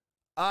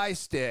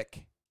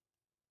iStick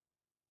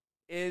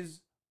is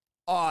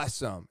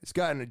awesome. It's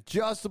got an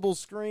adjustable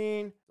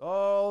screen.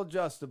 All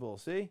adjustable.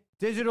 See?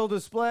 Digital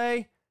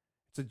display.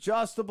 It's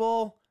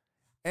adjustable.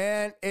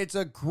 And it's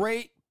a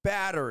great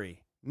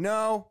battery.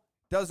 No,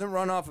 doesn't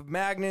run off of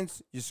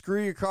magnets. You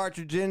screw your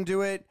cartridge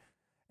into it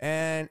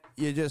and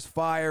you just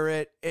fire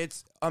it.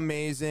 It's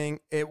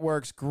amazing. It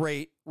works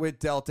great with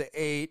Delta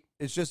 8.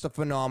 It's just a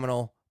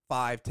phenomenal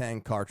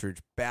 510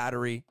 cartridge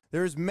battery.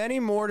 There's many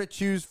more to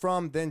choose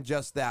from than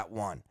just that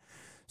one.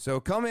 So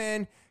come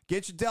in,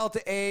 get your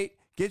Delta 8,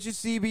 get your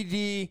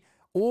CBD,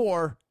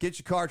 or get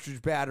your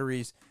cartridge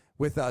batteries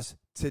with us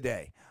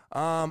today.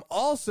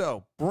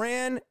 Also,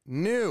 brand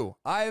new.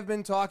 I have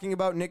been talking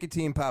about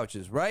nicotine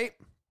pouches, right?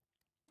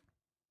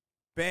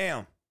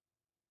 Bam.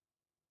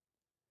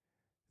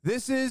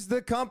 This is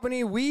the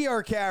company we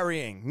are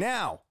carrying.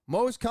 Now,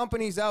 most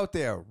companies out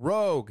there,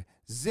 Rogue,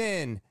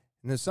 Zyn, and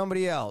there's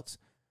somebody else,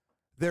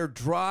 they're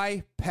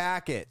dry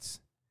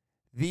packets.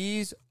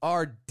 These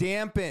are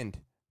dampened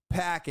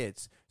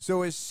packets.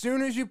 So as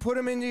soon as you put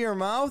them into your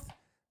mouth,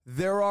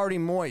 they're already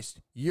moist.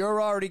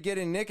 You're already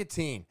getting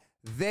nicotine.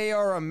 They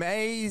are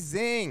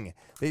amazing.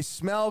 They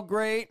smell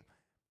great.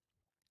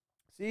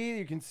 See,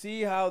 you can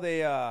see how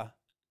they're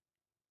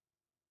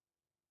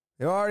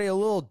already a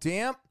little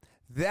damp.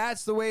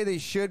 That's the way they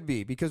should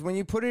be, because when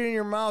you put it in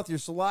your mouth, your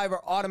saliva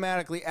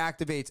automatically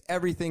activates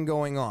everything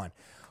going on.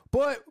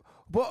 But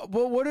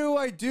what do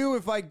I do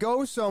if I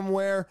go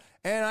somewhere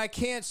and I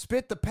can't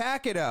spit the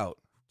packet out?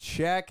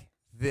 Check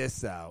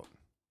this out.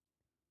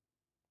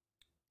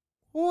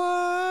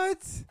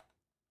 What?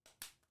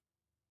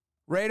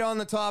 Right on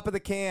the top of the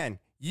can.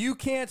 You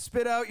can't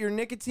spit out your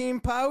nicotine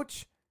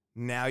pouch?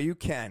 Now you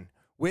can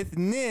with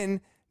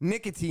Nin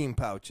nicotine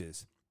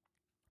pouches.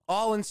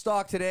 All in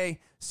stock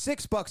today,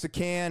 $6 a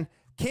can.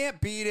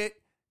 Can't beat it.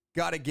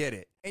 Gotta get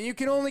it. And you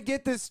can only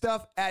get this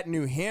stuff at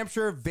New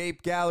Hampshire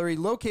Vape Gallery,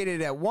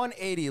 located at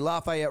 180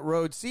 Lafayette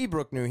Road,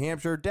 Seabrook, New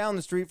Hampshire, down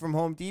the street from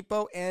Home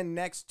Depot and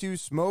next to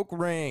Smoke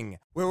Ring,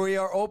 where we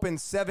are open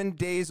 7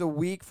 days a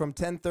week from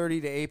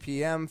 10:30 to 8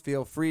 p.m.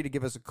 Feel free to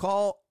give us a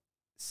call,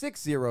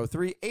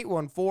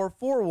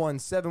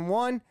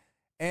 603-814-4171.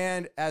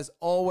 And as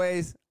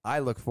always, I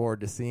look forward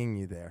to seeing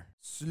you there.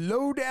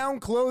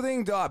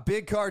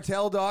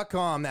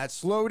 Slowdownclothing.bigcartel.com.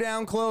 That's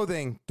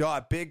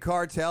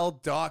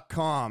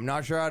slowdownclothing.bigcartel.com.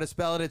 Not sure how to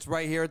spell it. It's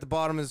right here at the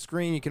bottom of the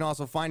screen. You can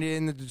also find it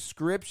in the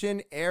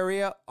description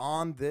area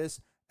on this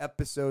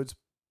episode's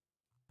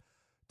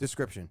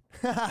description.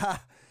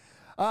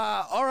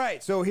 All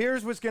right, so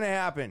here's what's going to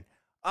happen.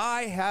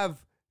 I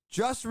have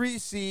just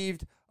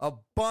received a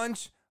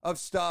bunch of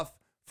stuff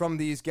from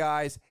these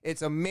guys.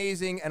 It's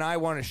amazing, and I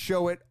want to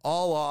show it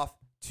all off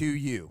to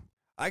you.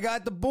 I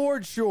got the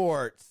board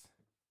shorts.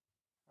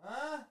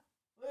 Huh?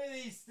 Look at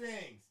these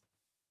things.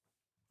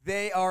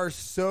 They are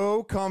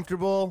so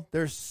comfortable.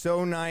 They're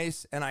so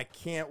nice, and I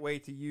can't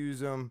wait to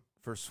use them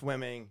for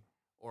swimming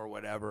or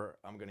whatever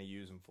I'm going to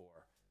use them for.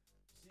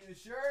 See the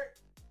shirt?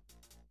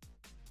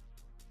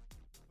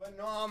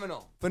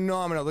 Phenomenal.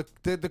 Phenomenal.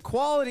 The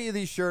quality of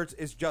these shirts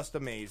is just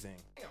amazing.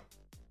 Bam.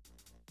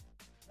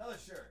 Another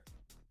shirt.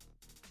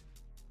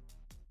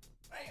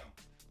 Bam.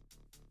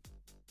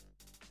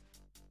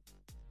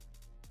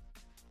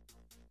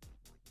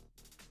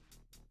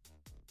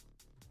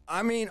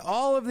 I mean,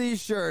 all of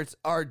these shirts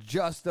are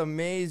just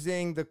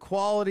amazing. The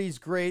quality's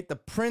great. The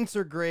prints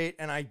are great.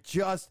 And I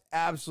just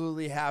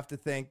absolutely have to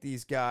thank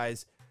these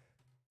guys.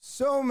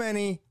 So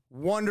many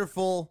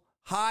wonderful,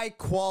 high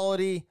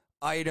quality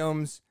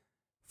items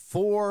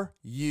for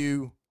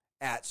you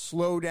at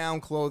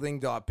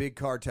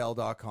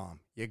slowdownclothing.bigcartel.com.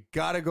 You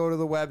got to go to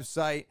the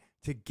website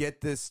to get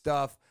this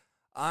stuff.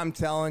 I'm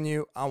telling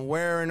you, I'm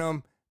wearing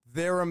them.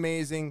 They're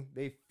amazing.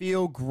 They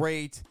feel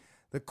great.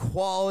 The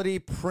quality,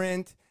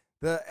 print,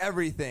 the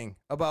everything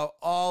about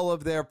all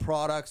of their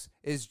products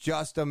is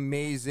just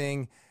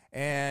amazing.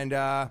 And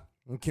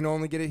you can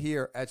only get it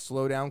here at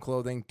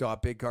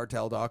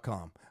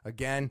slowdownclothing.bigcartel.com.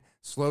 Again,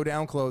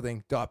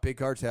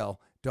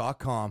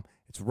 slowdownclothing.bigcartel.com.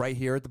 It's right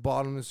here at the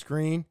bottom of the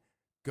screen.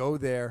 Go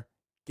there.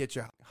 Get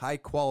your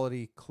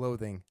high-quality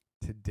clothing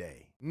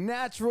today.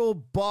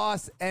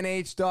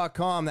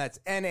 NaturalBossNH.com. That's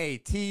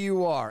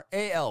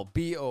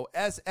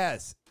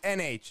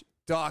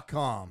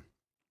NaturalBossNH.com.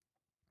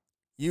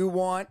 You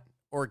want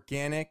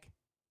organic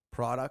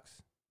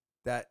products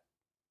that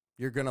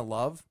you're going to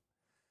love?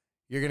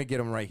 You're going to get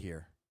them right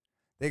here.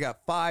 They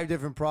got 5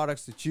 different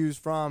products to choose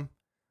from.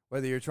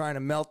 Whether you're trying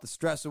to melt the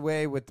stress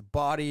away with the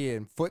body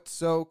and foot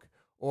soak,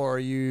 or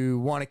you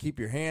want to keep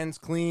your hands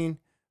clean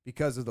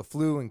because of the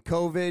flu and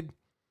COVID,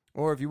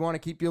 or if you want to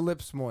keep your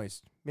lips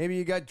moist. Maybe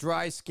you got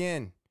dry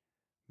skin.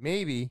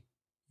 Maybe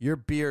your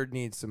beard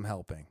needs some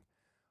helping.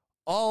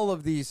 All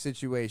of these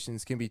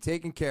situations can be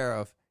taken care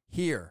of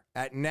here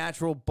at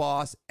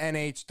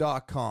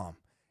naturalbossnh.com.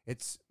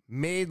 It's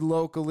made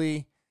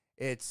locally,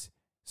 it's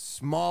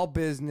small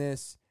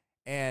business,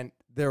 and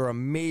they're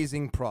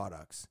amazing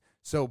products.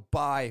 So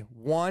buy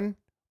one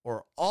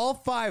or all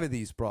 5 of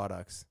these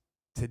products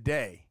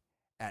today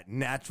at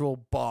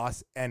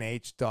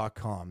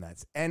naturalbossnh.com.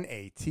 That's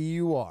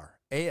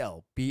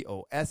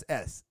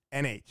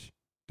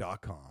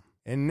naturalbossnh.com.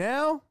 And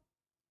now,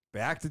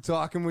 back to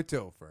talking with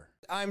Topher.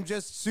 I'm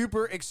just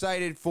super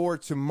excited for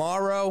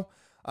tomorrow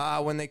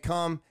when they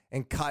come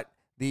and cut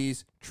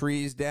these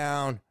trees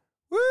down.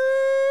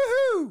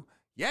 Woohoo!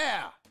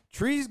 Yeah!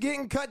 Trees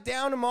getting cut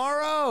down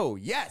tomorrow.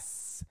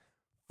 Yes!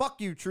 Fuck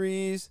you,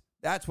 trees.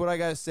 That's what I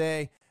got to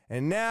say.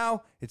 And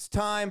now it's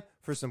time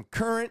for some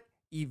current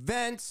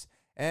events.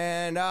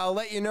 And I'll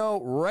let you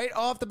know right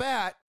off the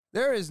bat,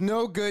 there is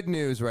no good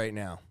news right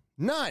now.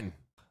 None.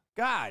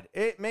 God,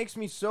 it makes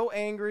me so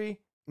angry.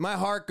 My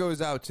heart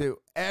goes out to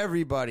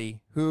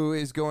everybody who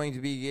is going to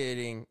be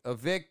getting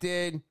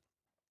evicted,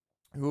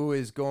 who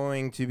is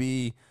going to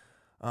be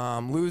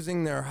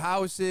losing their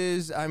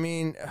houses. I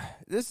mean,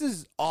 this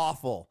is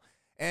awful.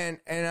 And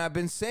I've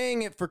been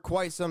saying it for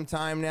quite some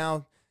time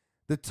now.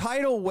 The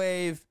tidal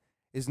wave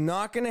is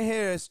not going to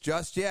hit us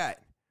just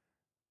yet.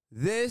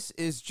 This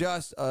is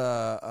just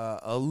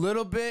a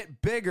little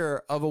bit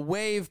bigger of a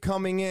wave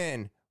coming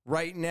in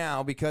right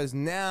now, because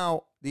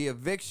now the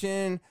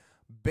eviction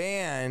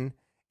ban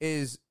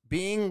is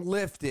being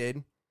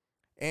lifted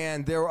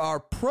and there are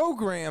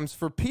programs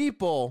for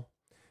people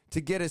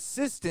to get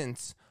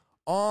assistance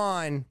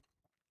on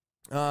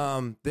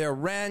their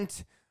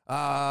rent,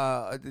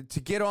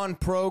 to get on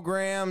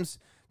programs,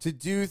 to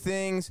do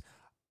things.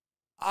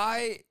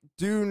 I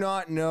do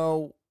not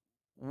know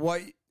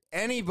what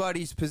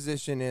anybody's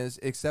position is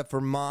except for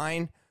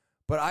mine,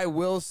 but I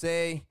will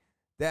say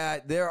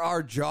that there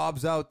are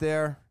jobs out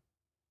there.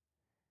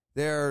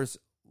 There's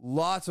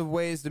lots of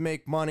ways to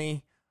make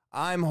money.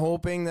 I'm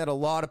hoping that a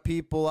lot of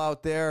people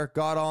out there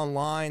got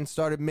online,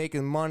 started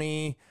making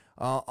money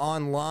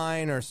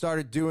online, or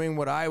started doing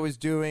what I was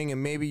doing,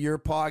 and maybe your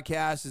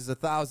podcast is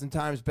 1,000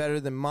 times better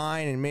than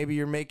mine, and maybe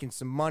you're making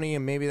some money,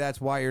 and maybe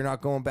that's why you're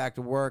not going back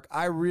to work.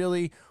 I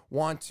really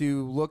want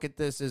to look at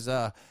this as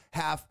a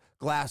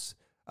glass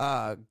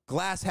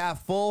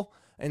half full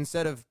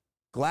instead of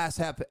glass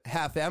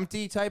half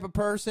empty type of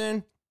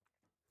person.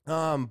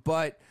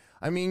 But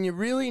I mean, you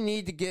really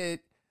need to get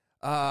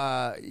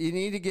out there. You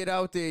need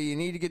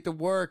to get to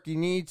work. You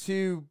need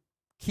to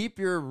keep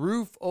your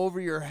roof over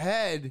your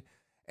head.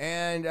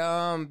 And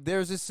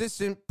there's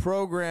assistant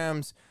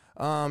programs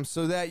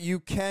so that you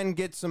can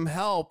get some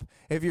help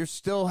if you're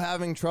still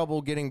having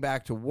trouble getting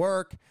back to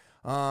work.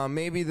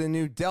 Maybe the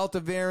new Delta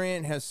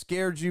variant has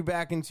scared you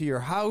back into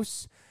your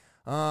house.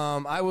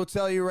 I will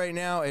tell you right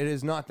now, it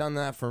has not done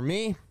that for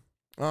me.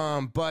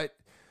 But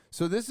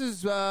so this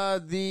is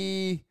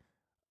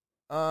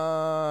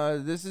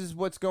this is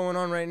what's going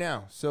on right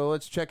now. So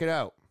let's check it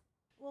out.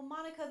 Well,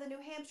 Monica, the New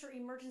Hampshire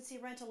Emergency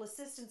Rental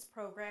Assistance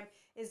Program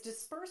is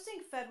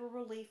dispersing federal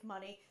relief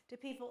money to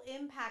people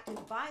impacted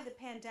by the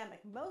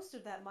pandemic. Most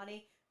of that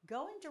money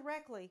going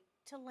directly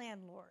to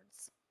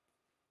landlords.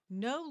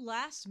 No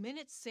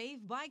last-minute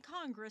save by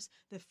Congress.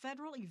 The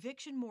federal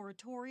eviction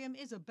moratorium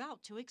is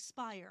about to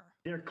expire.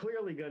 There's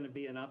clearly going to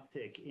be an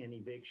uptick in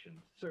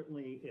evictions,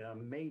 certainly a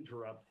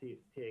major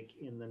uptick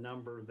in the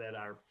number that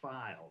are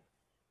filed.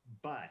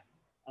 But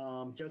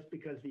just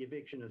because the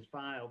eviction is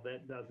filed,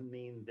 that doesn't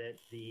mean that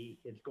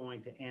it's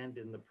going to end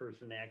in the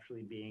person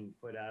actually being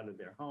put out of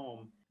their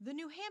home. The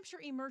New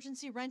Hampshire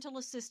Emergency Rental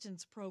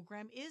Assistance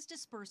Program is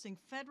dispersing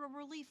federal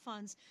relief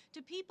funds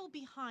to people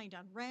behind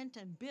on rent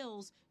and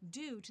bills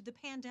due to the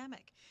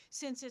pandemic.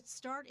 Since its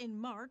start in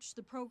March,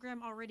 the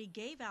program already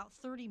gave out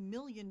 $30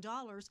 million,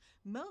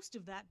 most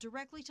of that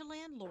directly to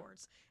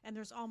landlords, and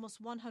there's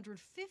almost $150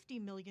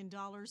 million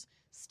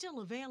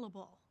still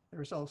available.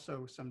 There's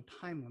also some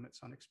time limits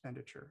on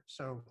expenditure.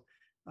 So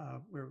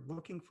we're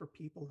looking for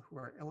people who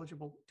are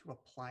eligible to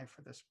apply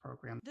for this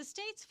program. The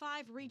state's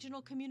 5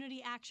 regional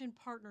community action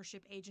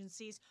partnership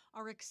agencies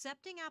are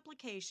accepting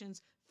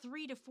applications.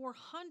 300 to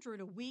 400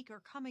 a week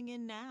are coming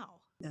in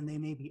now. And they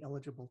may be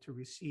eligible to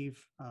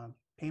receive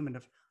payment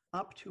of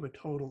up to a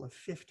total of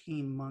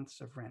 15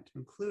 months of rent,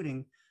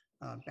 including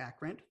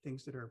back rent,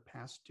 things that are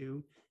past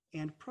due,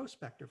 and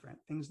prospective rent,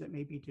 things that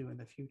may be due in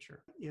the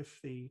future.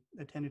 If the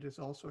tenant is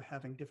also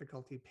having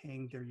difficulty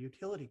paying their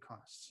utility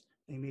costs,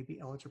 they may be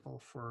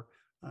eligible for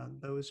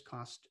those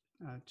costs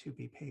to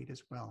be paid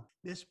as well.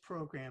 This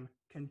program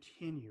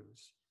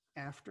continues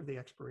after the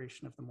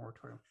expiration of the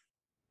moratorium.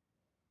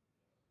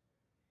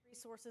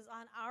 Resources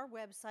on our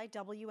website,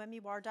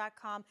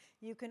 WMUR.com.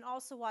 You can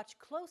also watch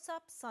Close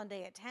Up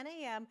Sunday at 10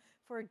 a.m.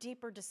 for a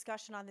deeper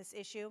discussion on this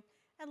issue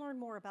and learn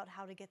more about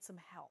how to get some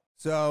help.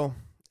 So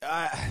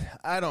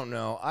I don't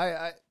know.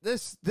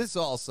 This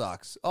all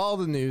sucks. All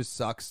the news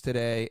sucks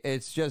today.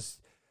 It's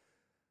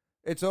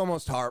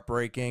almost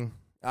heartbreaking.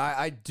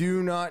 I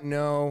do not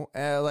know,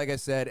 like I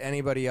said,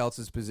 anybody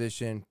else's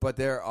position, but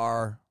there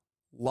are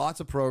lots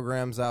of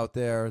programs out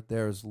there.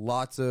 There's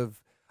lots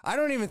of, I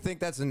don't even think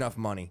that's enough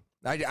money.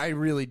 I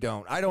really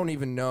don't. I don't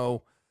even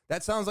know.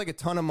 That sounds like a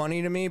ton of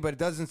money to me, but it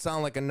doesn't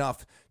sound like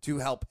enough to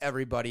help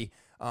everybody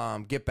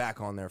get back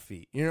on their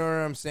feet. You know what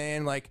I'm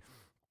saying? Like,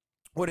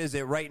 what is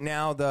it right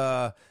now?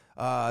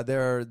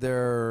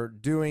 They're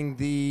doing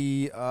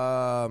the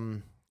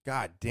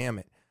God damn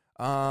it.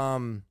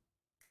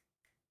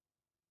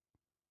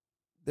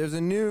 There's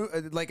a new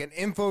like an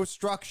info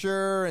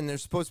structure, and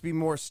there's supposed to be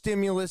more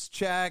stimulus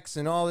checks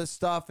and all this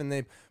stuff, and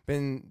they've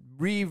been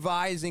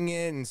revising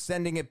it and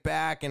sending it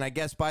back, and I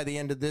guess by the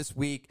end of this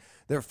week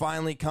they're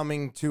finally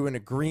coming to an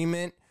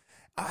agreement.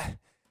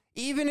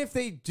 Even if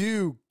they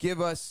do give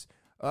us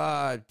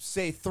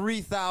say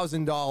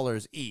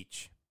 $3,000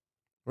 each,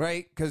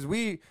 right? Because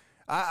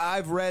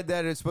I've read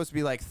that it's supposed to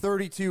be like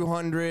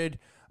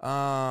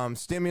 $3,200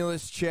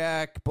 stimulus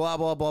check, blah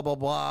blah blah blah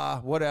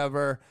blah,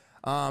 whatever.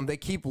 They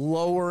keep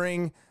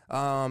lowering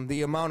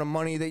the amount of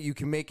money that you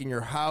can make in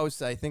your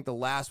house. I think the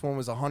last one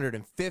was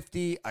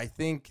 $150,000. I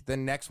think the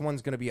next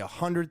one's going to be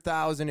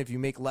 $100,000. If you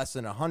make less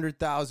than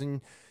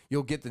 $100,000,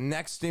 you'll get the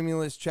next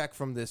stimulus check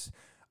from this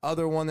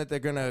other one that they're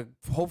going to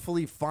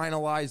hopefully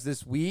finalize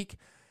this week.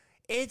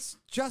 It's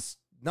just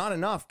not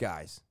enough,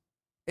 guys.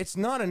 It's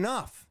not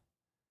enough.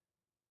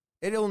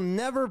 It'll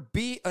never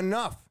be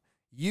enough.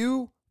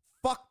 You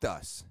fucked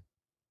us.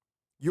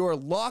 Your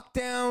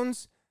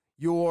lockdowns,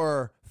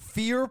 your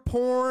fear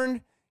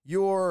porn,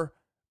 your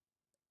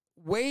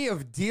way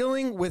of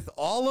dealing with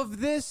all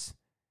of this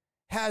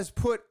has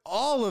put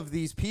all of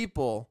these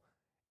people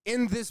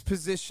in this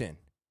position.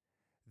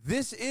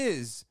 This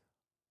is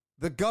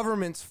the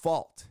government's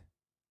fault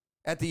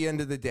at the end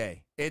of the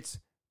day. It's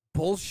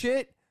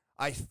bullshit.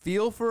 I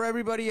feel for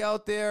everybody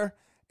out there,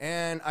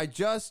 and I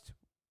just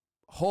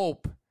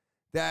hope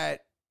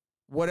that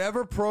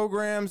whatever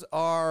programs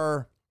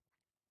are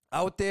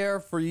out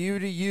there for you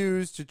to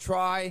use to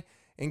try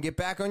and get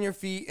back on your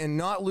feet and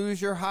not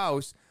lose your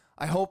house,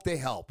 I hope they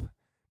help.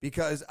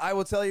 Because I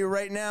will tell you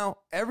right now,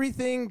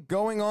 everything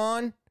going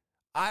on,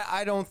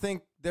 I don't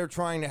think they're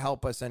trying to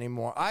help us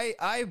anymore.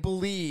 I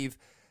believe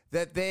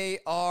that they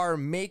are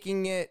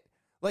making it,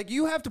 like,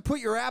 you have to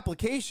put your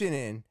application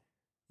in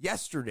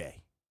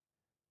yesterday.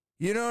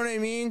 You know what I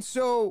mean?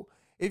 So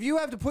if you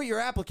have to put your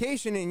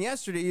application in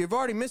yesterday, you've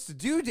already missed the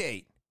due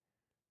date.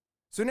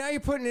 So now you're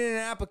putting in an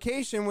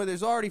application where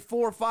there's already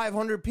 400 or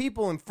 500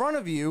 people in front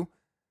of you.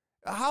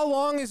 How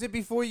long is it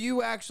before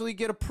you actually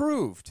get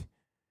approved?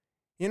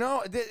 You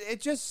know,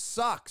 it just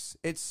sucks.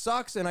 It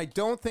sucks, and I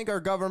don't think our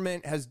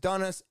government has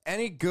done us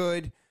any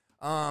good.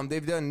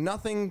 They've done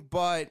nothing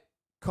but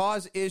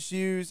cause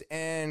issues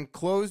and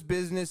close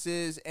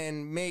businesses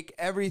and make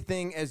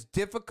everything as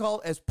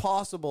difficult as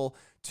possible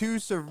to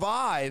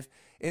survive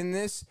in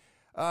this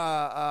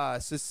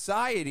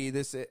society,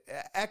 this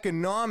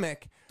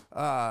economic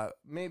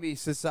maybe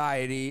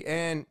society.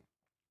 And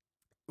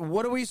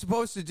what are we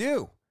supposed to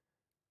do?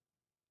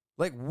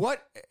 Like,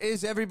 what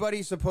is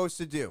everybody supposed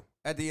to do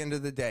at the end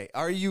of the day?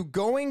 Are you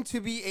going to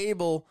be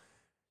able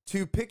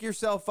to pick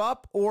yourself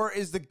up, or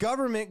is the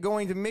government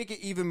going to make it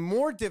even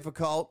more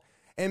difficult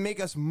and make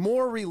us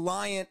more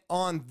reliant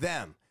on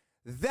them?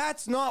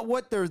 That's not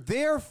what they're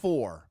there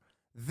for.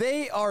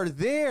 They are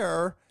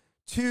there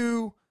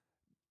to,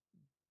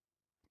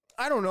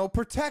 I don't know,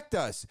 protect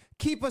us,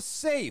 keep us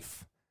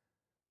safe.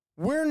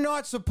 We're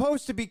not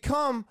supposed to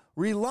become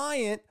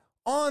reliant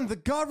on the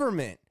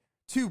government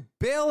to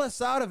bail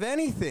us out of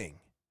anything.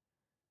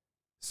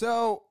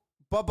 So,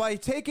 but by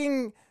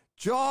taking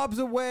jobs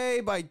away,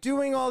 by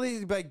doing all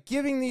these, by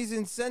giving these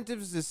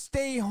incentives to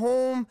stay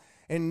home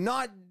and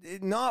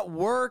not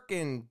work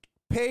and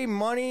pay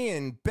money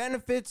and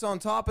benefits on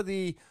top of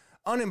the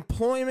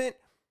unemployment,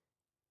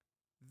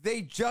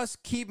 they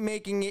just keep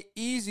making it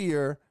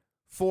easier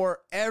for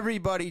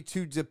everybody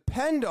to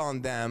depend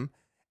on them.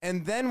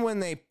 And then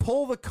when they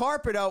pull the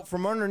carpet out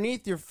from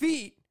underneath your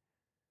feet,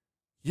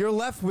 you're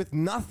left with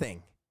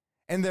nothing.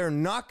 And they're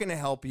not going to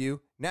help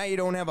you. Now you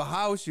don't have a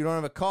house, you don't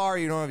have a car,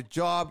 you don't have a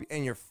job,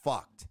 and you're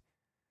fucked.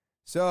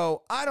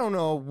 So I don't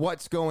know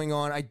what's going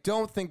on. I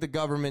don't think the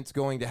government's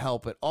going to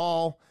help at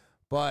all.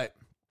 But,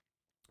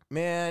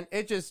 man,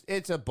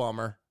 it's a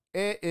bummer.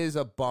 It is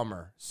a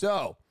bummer.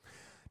 So,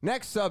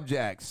 next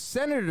subject.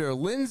 Senator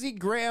Lindsey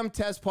Graham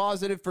tests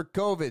positive for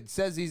COVID,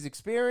 says he's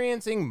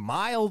experiencing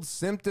mild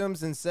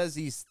symptoms, and says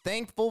he's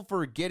thankful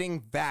for getting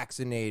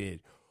vaccinated.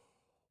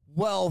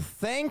 Well,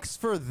 thanks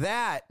for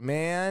that,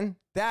 man.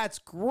 That's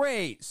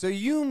great. So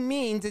you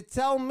mean to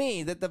tell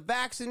me that the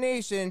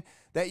vaccination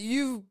that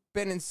you've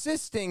been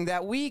insisting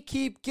that we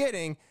keep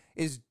getting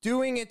is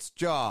doing its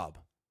job?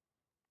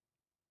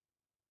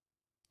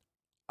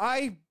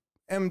 I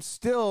am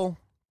still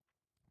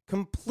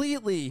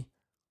completely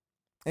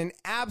and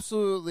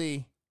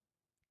absolutely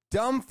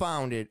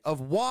dumbfounded of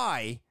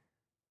why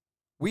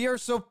we are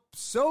so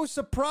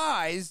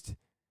surprised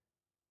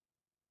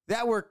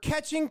that we're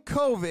catching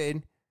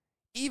COVID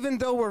even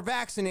though we're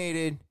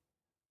vaccinated,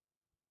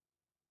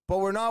 but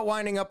we're not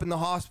winding up in the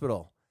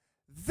hospital.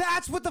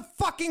 That's what the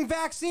fucking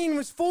vaccine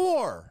was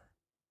for.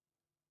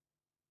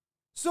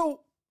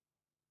 So,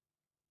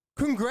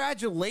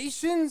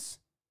 congratulations.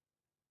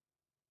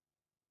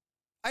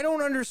 I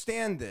don't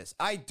understand this.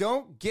 I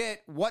don't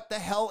get what the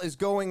hell is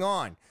going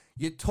on.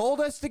 You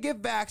told us to get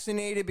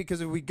vaccinated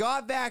because if we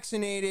got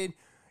vaccinated,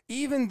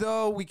 even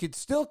though we could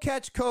still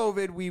catch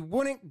COVID, we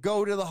wouldn't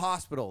go to the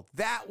hospital.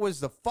 That was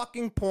the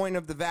fucking point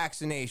of the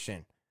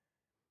vaccination.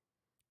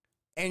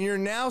 And you're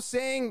now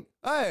saying,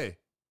 hey,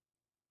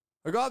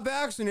 I got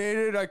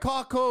vaccinated, I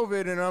caught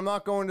COVID, and I'm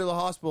not going to the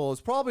hospital.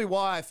 It's probably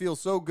why I feel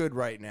so good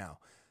right now.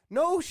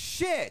 No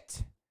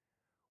shit.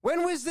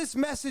 When was this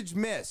message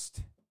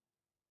missed?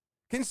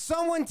 Can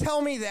someone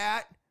tell me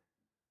that?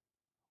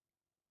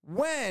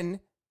 When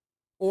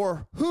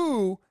or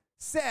who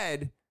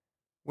said,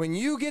 when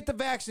you get the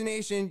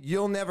vaccination,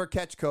 you'll never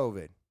catch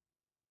COVID?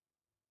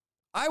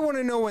 I want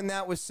to know when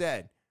that was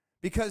said,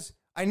 because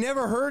I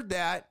never heard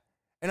that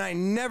and I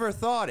never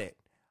thought it.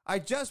 I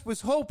just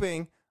was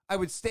hoping I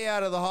would stay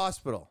out of the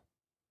hospital.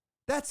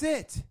 That's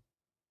it.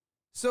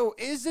 So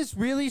is this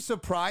really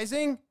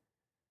surprising?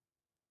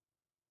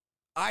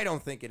 I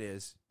don't think it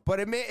is, but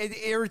it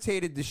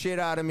irritated the shit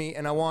out of me,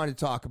 and I wanted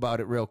to talk about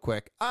it real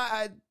quick.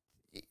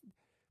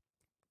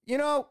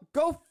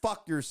 Go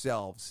fuck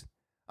yourselves.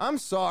 I'm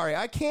sorry.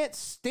 I can't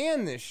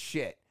stand this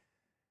shit.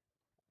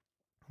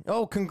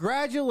 Oh,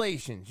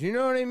 congratulations. You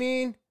know what I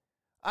mean?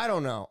 I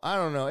don't know.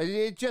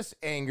 It just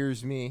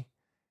angers me.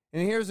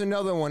 And here's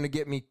another one to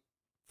get me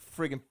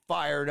friggin'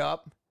 fired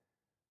up.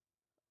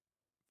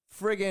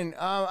 Friggin',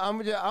 I'm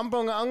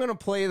going to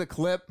play the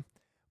clip,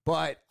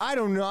 but I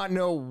do not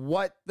know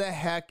what the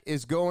heck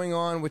is going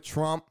on with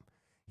Trump.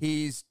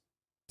 He's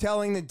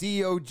telling the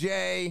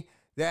DOJ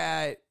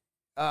that,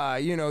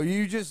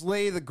 you just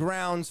lay the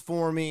grounds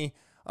for me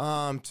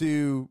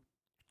to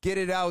get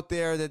it out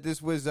there that this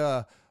was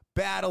a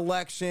bad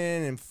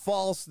election and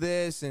false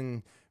this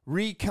and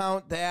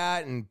recount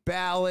that and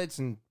ballots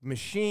and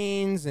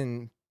machines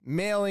and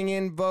mailing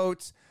in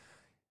votes.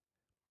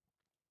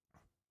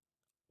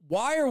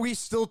 Why are we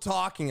still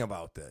talking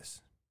about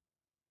this?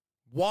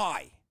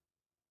 Why?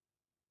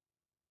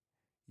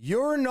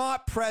 You're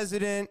not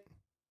president.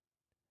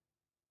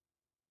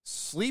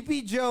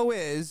 Sleepy Joe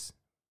is,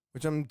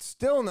 which I'm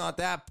still not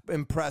that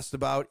impressed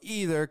about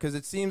either, because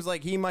it seems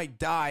like he might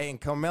die and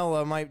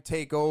Kamala might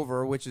take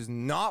over, which is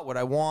not what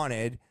I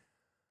wanted.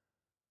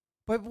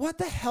 But what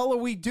the hell are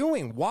we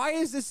doing? Why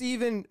is this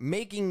even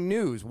making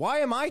news? Why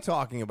am I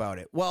talking about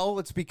it? Well,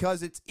 it's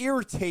because it's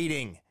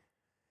irritating.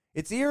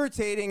 It's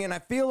irritating, and I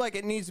feel like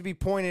it needs to be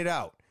pointed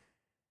out.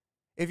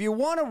 If you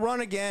want to run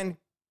again,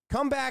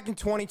 come back in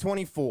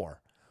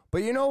 2024.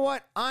 But you know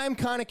what? I'm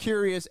kind of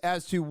curious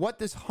as to what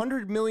this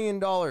 $100 million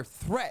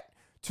threat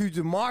to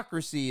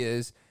democracy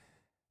is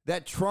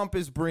that Trump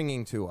is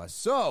bringing to us.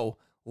 So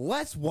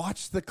let's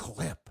watch the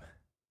clip.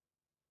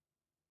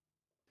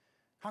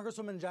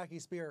 Congresswoman Jackie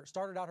Speier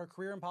started out her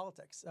career in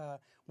politics,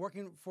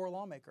 working for a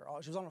lawmaker.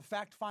 She was on a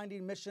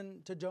fact-finding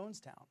mission to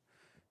Jonestown.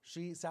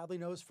 She sadly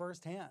knows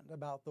firsthand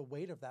about the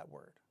weight of that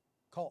word,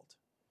 cult.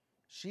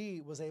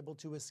 She was able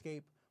to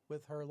escape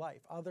with her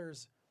life.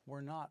 Others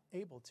were not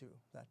able to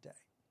that day.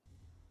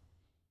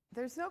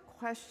 There's no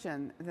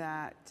question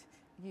that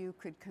you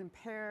could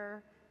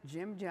compare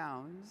Jim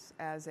Jones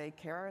as a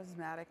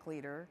charismatic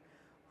leader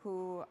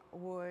who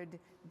would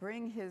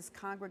bring his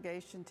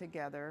congregation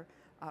together,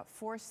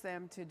 force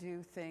them to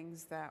do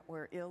things that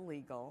were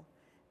illegal,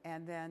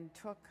 and then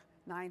took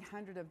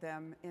 900 of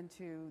them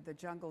into the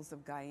jungles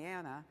of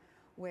Guyana,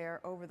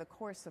 where over the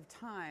course of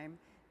time,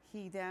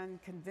 he then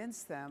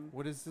convinced them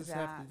What does this that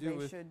have to do they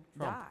with should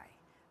Trump? die.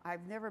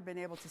 I've never been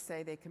able to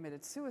say they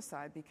committed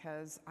suicide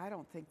because I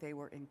don't think they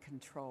were in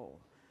control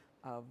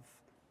of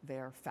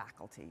their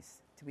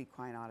faculties, to be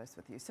quite honest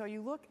with you. So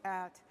you look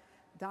at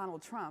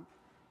Donald Trump,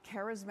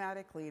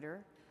 charismatic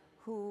leader,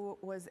 who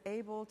was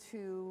able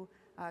to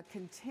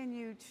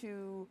continue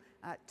to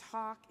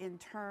talk in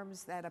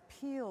terms that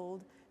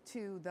appealed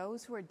to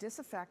those who are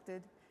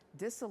disaffected,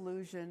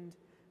 disillusioned,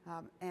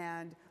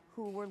 and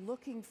who were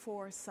looking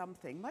for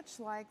something, much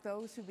like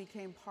those who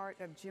became part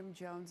of Jim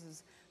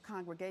Jones's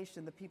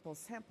congregation, the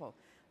People's Temple.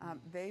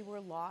 They were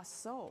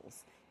lost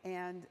souls.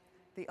 And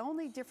the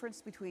only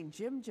difference between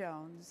Jim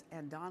Jones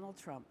and Donald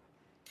Trump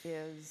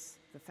is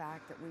the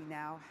fact that we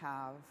now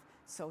have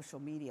social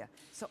media.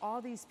 So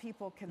all these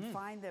people can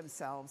find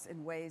themselves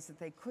in ways that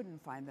they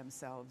couldn't find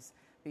themselves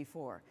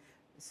before.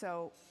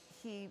 So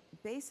he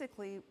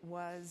basically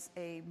was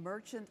a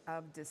merchant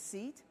of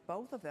deceit,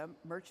 both of them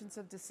merchants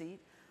of deceit,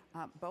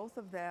 both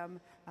of them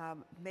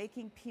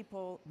making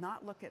people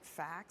not look at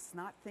facts,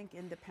 not think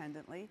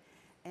independently,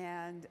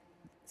 and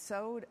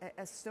sowed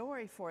a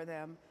story for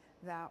them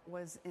that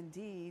was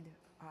indeed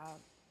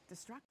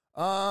destructive.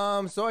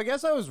 So I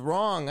guess I was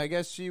wrong. I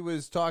guess she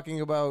was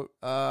talking about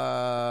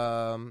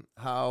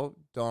how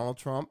Donald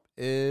Trump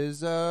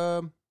is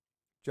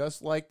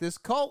just like this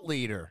cult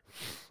leader.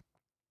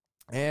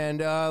 And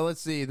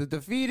let's see. The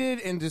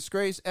defeated and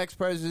disgraced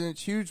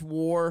ex-president's huge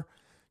war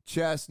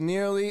chest,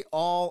 nearly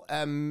all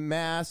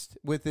amassed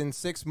within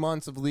 6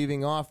 months of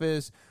leaving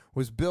office,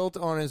 was built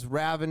on his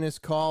ravenous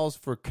calls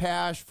for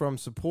cash from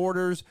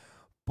supporters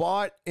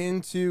bought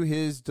into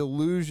his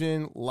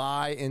delusion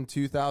lie in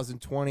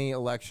 2020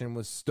 election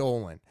was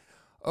stolen.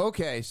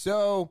 Okay,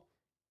 so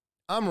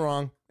I'm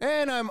wrong,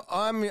 and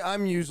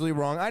I'm usually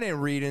wrong. I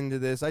didn't read into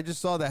this. I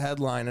just saw the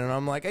headline, and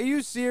I'm like, are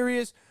you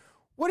serious?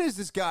 What is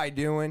this guy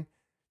doing?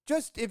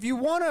 Just if you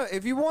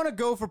wanna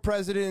go for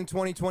president in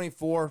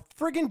 2024,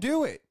 friggin'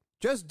 do it.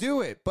 Just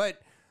do it.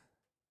 But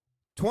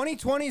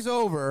 2020's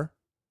over.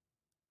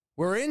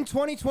 We're in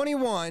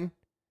 2021,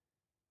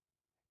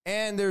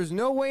 and there's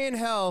no way in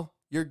hell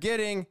you're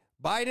getting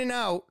Biden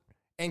out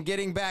and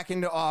getting back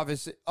into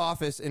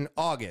office in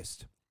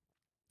August.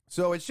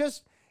 So it's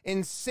just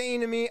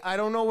insane to me. I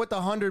don't know what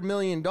the $100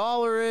 million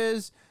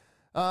is.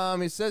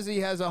 It says he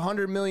has a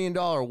 $100 million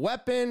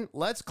weapon.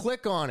 Let's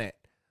click on it.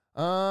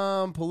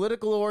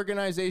 Political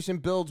organization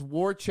builds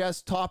war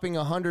chest topping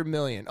 $100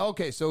 million.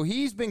 Okay, so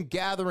he's been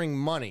gathering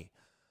money.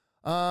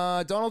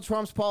 Donald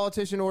Trump's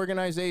politician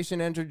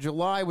organization entered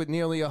July with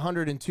nearly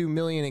 $102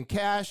 million in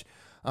cash.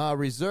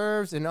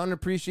 Reserves, an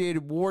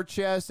unappreciated war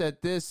chest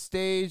at this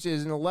stage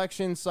is an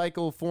election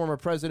cycle former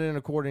president,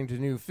 according to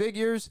new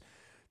figures.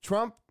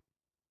 Trump's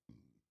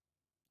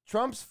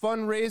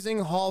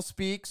fundraising hall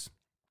speaks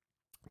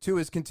to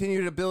his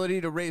continued ability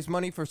to raise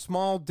money for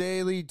small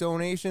daily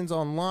donations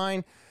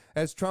online,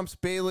 as Trump's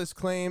baseless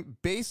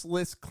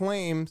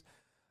claims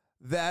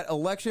that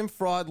election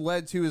fraud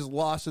led to his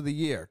loss of the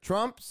year.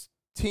 Trump's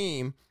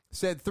team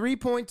said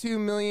 3.2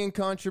 million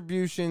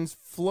contributions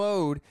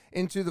flowed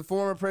into the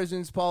former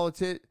president's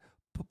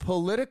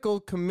political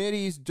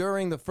committees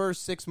during the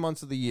first 6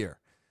 months of the year.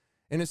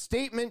 In a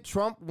statement,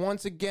 Trump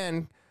once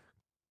again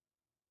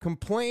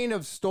complained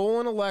of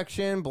stolen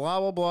election,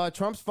 blah, blah, blah.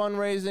 Trump's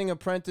fundraising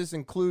apprentice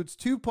includes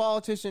 2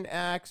 politician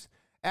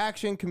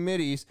action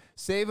committees,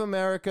 Save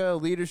America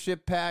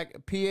Leadership PAC,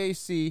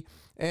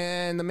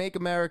 and the Make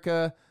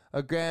America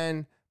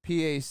Again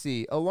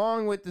PAC,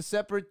 along with the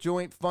separate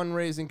joint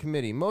fundraising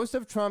committee. Most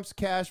of Trump's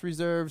cash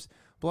reserves,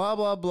 blah,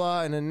 blah,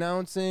 blah, and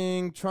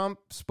announcing Trump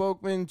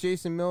spokesman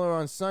Jason Miller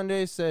on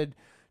Sunday said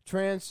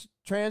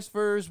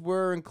transfers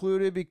were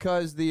included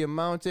because the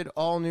amounted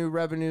all new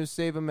revenues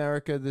Save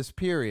America this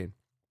period.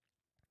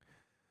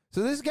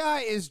 So this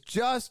guy is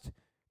just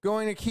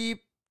going to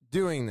keep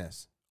doing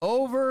this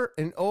over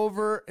and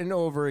over and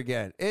over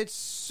again. It's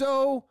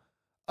so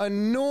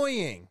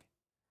annoying.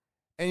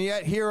 And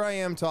yet here I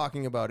am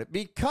talking about it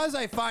because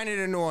I find it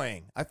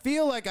annoying. I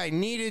feel like I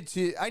needed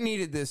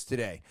this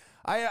today.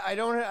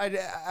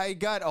 I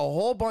got a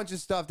whole bunch of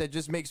stuff that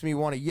just makes me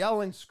want to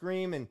yell and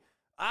scream and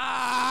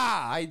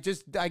I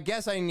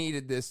guess I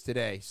needed this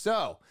today.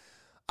 So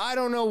I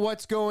don't know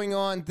what's going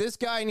on. This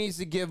guy needs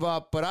to give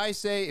up, but I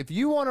say if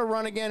you want to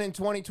run again in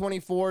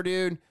 2024,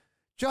 dude,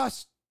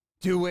 just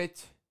do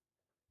it.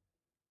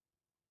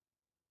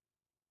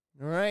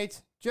 All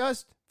right?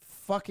 Just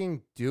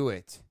fucking do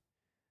it.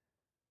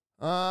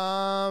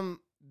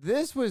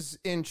 This was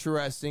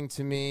interesting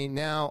to me.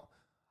 Now,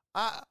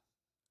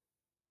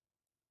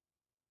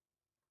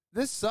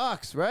 this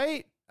sucks,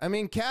 right? I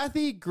mean,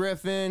 Kathy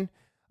Griffin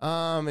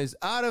is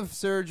out of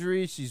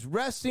surgery. She's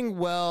resting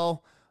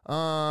well.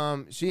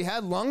 She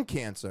had lung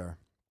cancer.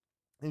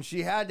 and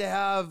she had to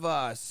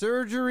have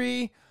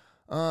surgery.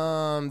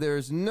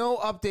 There's no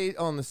update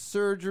on the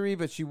surgery,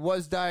 but she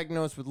was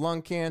diagnosed with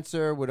lung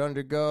cancer, would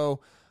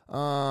undergo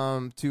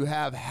to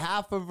have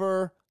half of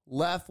her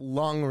left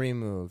lung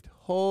removed.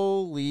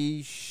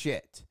 Holy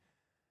shit.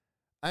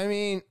 I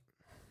mean,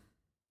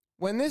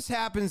 when this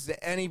happens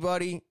to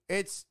anybody,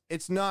 it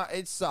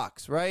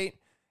sucks, right?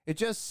 It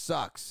just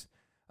sucks.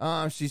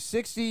 She's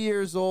 60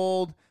 years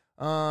old.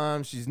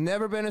 She's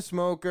never been a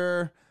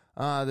smoker.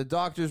 The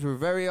doctors were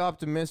very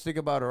optimistic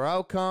about her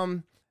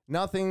outcome.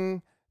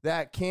 Nothing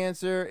that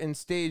cancer in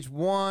stage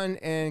 1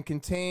 and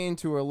contained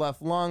to her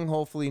left lung.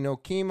 Hopefully no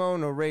chemo,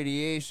 no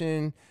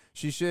radiation.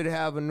 She should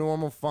have a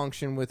normal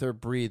function with her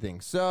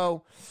breathing.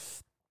 So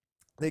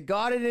they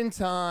got it in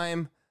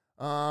time.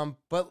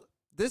 But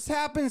this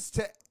happens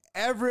to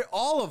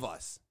all of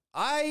us.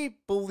 I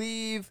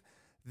believe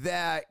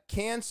that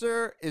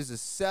cancer is a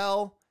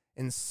cell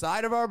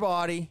inside of our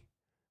body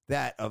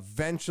that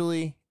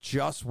eventually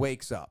just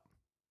wakes up.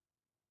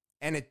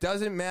 And it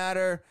doesn't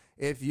matter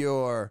if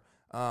you're,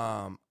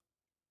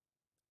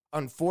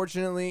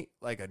 unfortunately,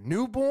 like a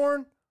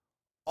newborn,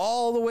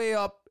 all the way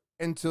up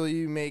until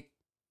you make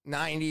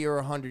 90 or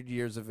 100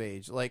 years of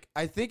age. Like,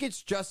 I think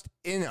it's just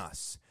in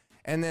us.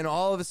 And then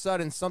all of a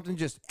sudden, something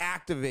just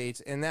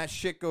activates, and that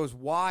shit goes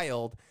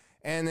wild.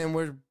 And then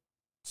we're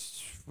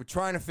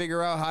trying to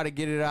figure out how to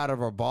get it out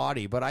of our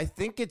body. But I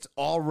think it's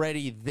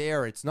already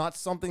there. It's not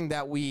something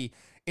that we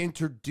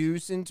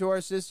introduce into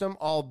our system,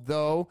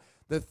 although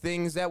the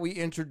things that we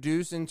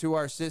introduce into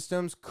our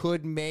systems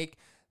could make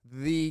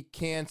the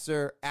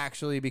cancer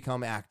actually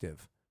become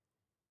active.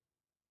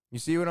 You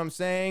see what I'm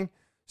saying?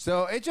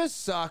 So it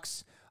just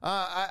sucks.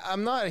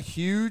 I'm not a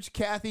huge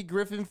Kathy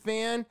Griffin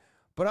fan,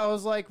 but I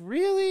was like,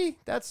 really?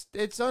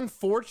 It's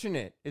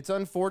unfortunate. It's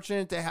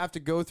unfortunate to have to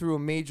go through a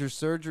major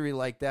surgery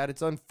like that.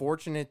 It's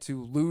unfortunate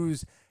to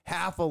lose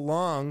half a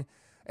lung.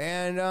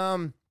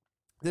 And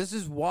this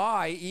is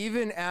why,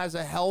 even as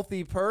a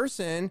healthy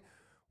person,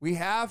 we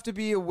have to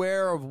be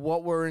aware of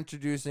what we're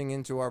introducing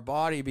into our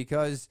body,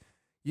 because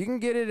you can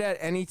get it at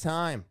any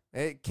time.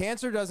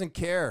 Cancer doesn't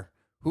care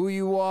who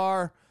you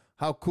are,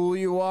 how cool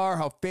you are,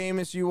 how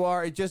famous you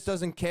are. It just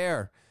doesn't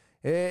care.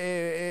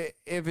 If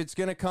it's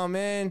going to come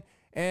in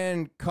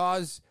and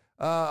cause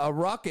a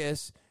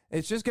ruckus,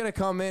 it's just going to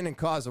come in and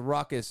cause a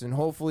ruckus, and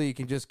hopefully you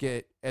can just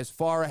get as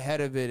far ahead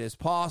of it as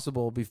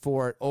possible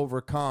before it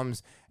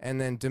overcomes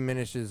and then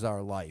diminishes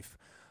our life.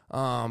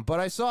 But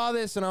I saw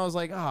this and I was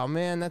like, oh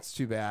man, that's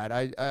too bad.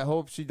 I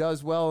hope she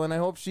does well, and I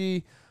hope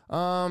she,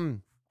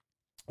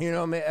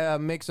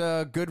 makes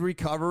a good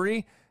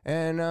recovery.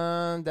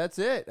 And that's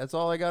it. That's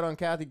all I got on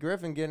Kathy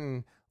Griffin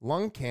getting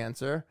lung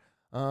cancer.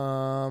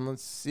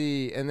 Let's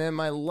see. And then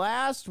my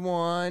last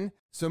one,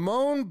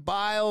 Simone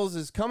Biles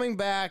is coming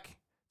back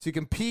to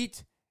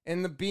compete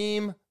in the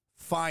beam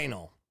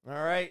final.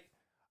 All right.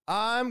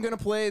 I'm going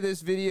to play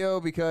this video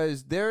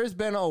because there has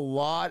been a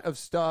lot of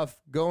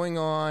stuff going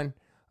on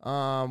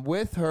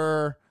with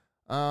her.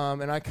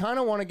 And I kind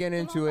of want to get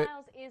into it.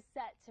 Simone Biles is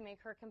set to make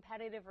her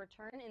competitive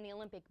return in the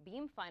Olympic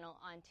beam final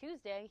on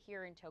Tuesday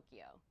here in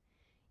Tokyo.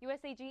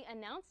 USAG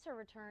announced her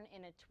return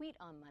in a tweet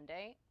on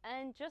Monday,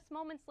 and just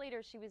moments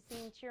later she was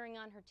seen cheering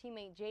on her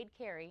teammate Jade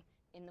Carey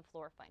in the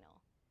floor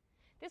final.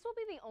 This will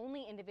be the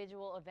only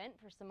individual event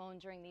for Simone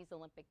during these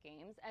Olympic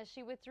Games, as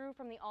she withdrew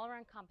from the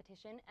all-around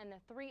competition and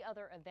the 3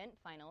 other event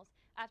finals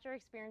after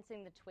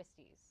experiencing the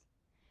twisties.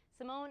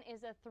 Simone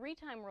is a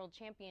 3-time world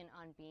champion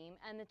on beam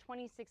and the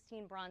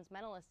 2016 bronze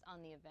medalist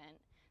on the event.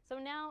 So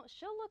now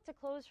she'll look to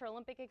close her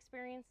Olympic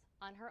experience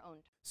on her own.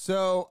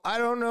 So I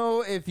don't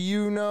know if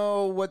you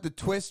know what the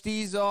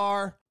twisties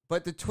are,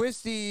 but the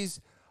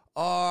twisties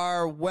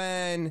are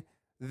when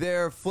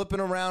they're flipping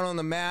around on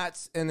the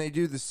mats and they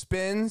do the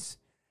spins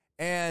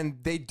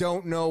and they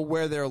don't know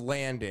where they're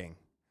landing.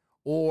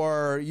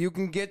 Or you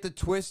can get the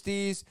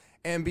twisties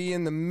and be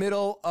in the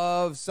middle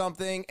of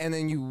something and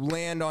then you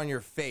land on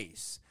your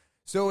face.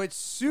 So it's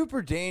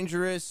super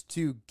dangerous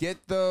to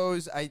get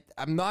those.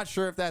 I'm not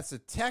sure if that's a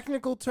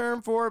technical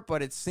term for it,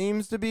 but it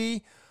seems to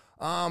be.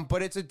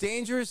 But it's a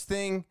dangerous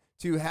thing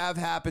to have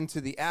happen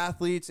to the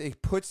athletes.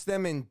 It puts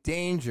them in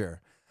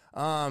danger.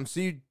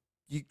 So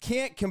you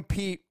can't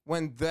compete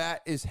when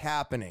that is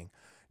happening.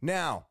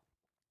 Now,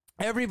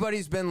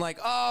 everybody's been like,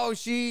 oh,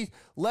 she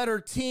let her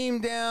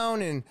team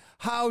down, and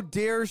how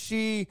dare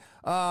she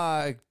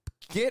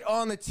get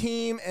on the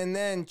team and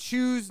then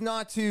choose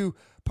not to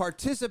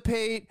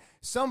participate.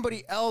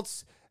 Somebody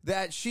else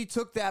that she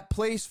took that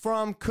place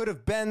from could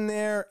have been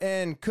there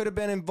and could have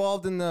been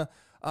involved in the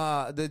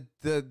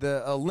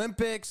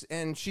Olympics,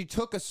 and she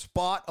took a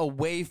spot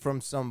away from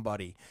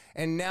somebody,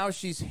 and now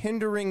she's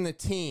hindering the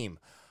team.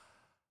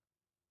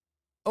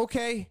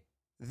 Okay,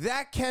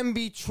 that can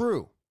be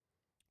true,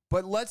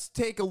 but let's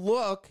take a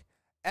look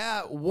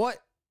at what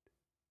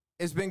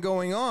has been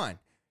going on.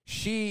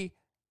 She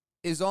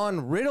is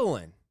on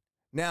Ritalin.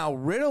 Now,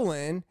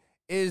 Ritalin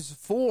is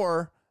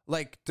for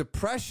like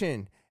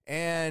depression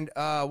and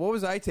what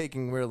was I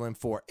taking Ritalin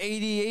for?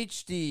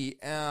 ADHD,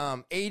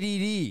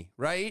 ADD,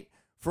 right?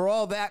 For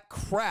all that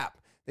crap.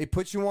 they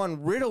put you on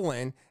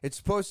Ritalin. It's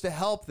supposed to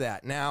help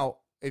that. Now,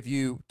 if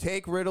you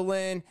take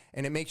Ritalin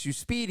and it makes you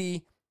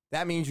speedy,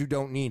 that means you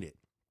don't need it.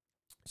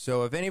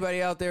 So if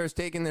anybody out there is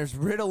taking this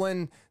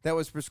Ritalin that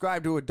was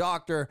prescribed to a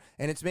doctor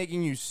and it's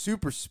making you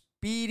super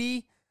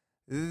speedy,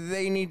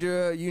 you need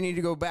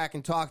to go back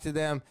and talk to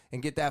them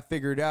and get that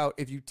figured out.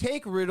 If you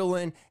take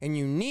Ritalin and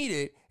you need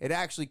it, it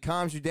actually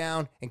calms you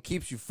down and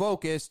keeps you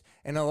focused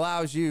and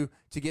allows you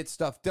to get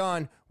stuff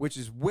done, which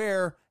is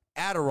where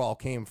Adderall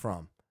came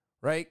from,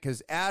 right?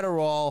 Because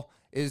Adderall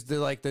is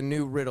the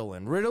new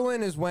Ritalin.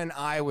 Ritalin is when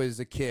I was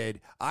a kid,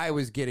 I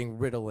was getting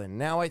Ritalin.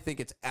 Now I think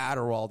it's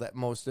Adderall that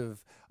most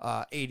of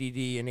ADD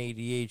and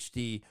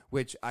ADHD,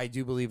 which I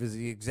do believe is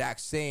the exact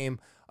same,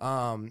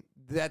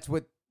 that's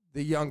what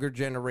the younger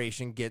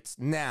generation gets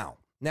now.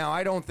 Now,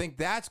 I don't think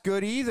that's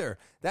good either.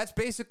 That's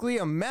basically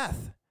a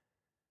meth.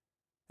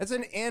 That's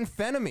an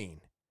amphetamine.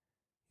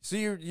 So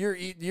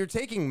you're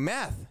taking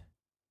meth.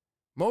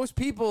 Most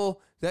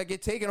people that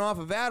get taken off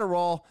of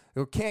Adderall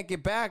or can't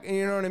get back,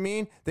 you know what I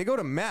mean? They go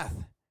to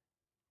meth.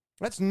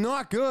 That's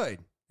not good.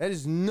 That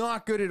is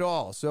not good at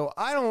all. So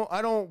I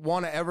don't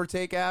want to ever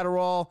take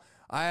Adderall.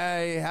 I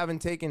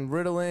haven't taken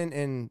Ritalin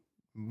in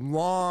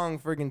long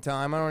friggin'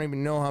 time. I don't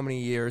even know how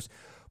many years.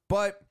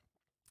 But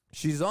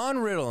she's on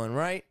Ritalin,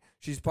 right?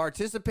 She's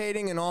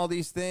participating in all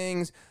these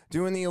things,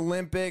 doing the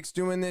Olympics,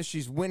 doing this.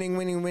 She's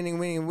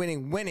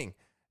winning.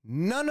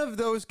 None of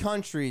those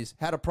countries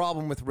had a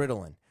problem with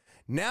Ritalin.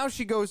 Now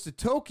she goes to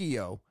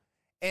Tokyo,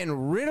 and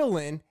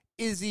Ritalin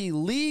is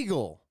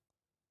illegal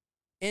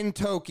in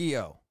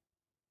Tokyo.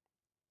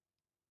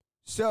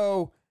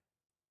 So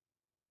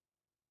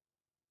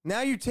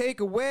now you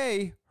take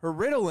away her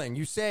Ritalin.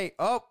 You say,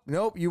 oh,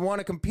 nope, you want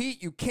to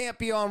compete? You can't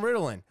be on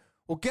Ritalin.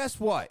 Well, guess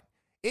what?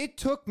 It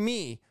took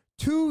me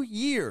 2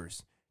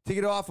 years to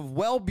get off of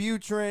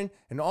Wellbutrin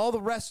and all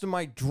the rest of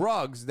my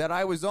drugs that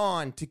I was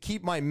on to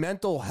keep my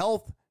mental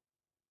health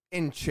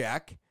in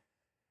check.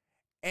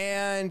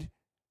 And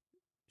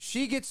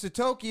she gets to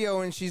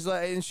Tokyo and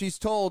she's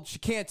told she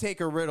can't take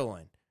her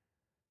Ritalin.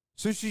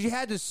 So she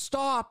had to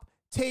stop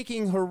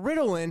taking her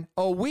Ritalin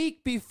a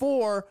week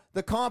before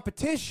the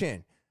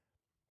competition.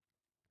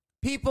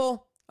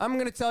 People, I'm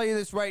going to tell you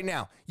this right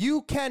now.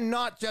 You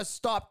cannot just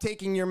stop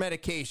taking your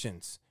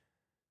medications.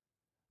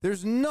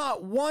 There's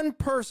not one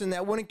person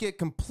that wouldn't get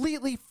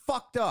completely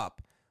fucked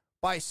up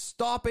by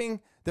stopping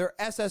their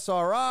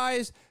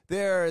SSRIs,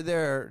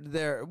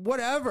 their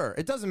whatever.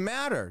 It doesn't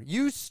matter.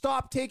 You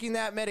stop taking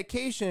that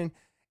medication,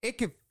 it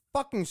could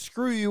fucking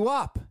screw you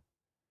up.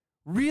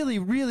 Really,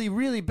 really,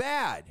 really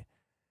bad.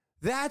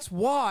 That's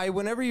why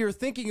whenever you're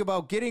thinking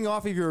about getting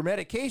off of your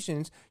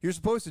medications, you're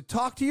supposed to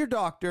talk to your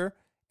doctor,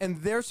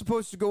 and they're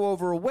supposed to go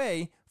over a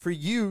way for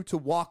you to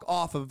walk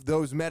off of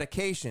those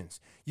medications.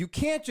 You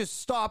can't just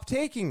stop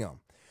taking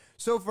them.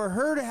 So for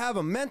her to have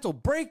a mental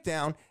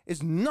breakdown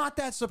is not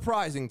that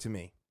surprising to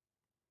me.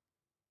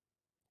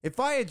 If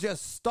I had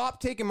just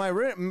stopped taking my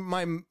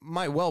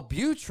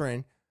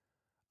Wellbutrin,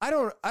 I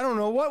don't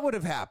know what would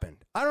have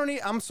happened.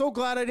 I'm so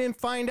glad I didn't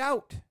find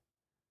out.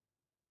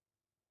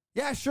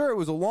 Yeah, sure, it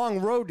was a long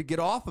road to get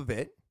off of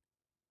it,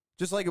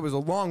 just like it was a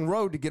long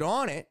road to get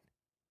on it.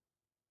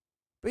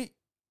 But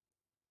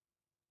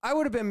I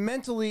would have been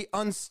mentally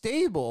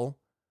unstable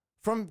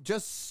from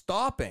just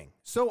stopping.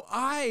 So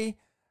I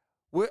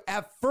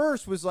at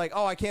first was like,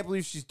 oh, I can't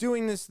believe she's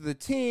doing this to the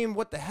team.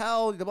 What the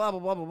hell? Blah, blah,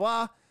 blah, blah,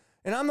 blah.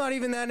 And I'm not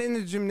even that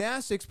into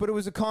gymnastics, but it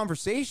was a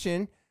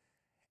conversation.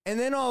 And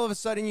then all of a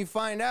sudden you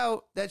find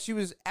out that she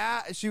was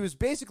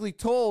basically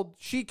told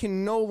she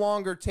can no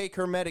longer take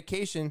her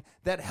medication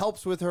that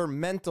helps with her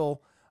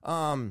mental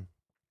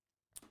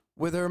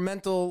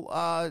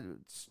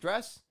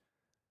stress,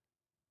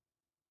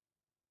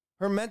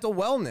 her mental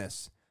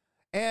wellness.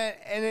 And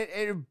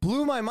it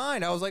blew my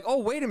mind. I was like, oh,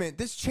 wait a minute,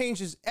 this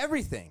changes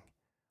everything.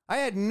 I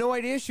had no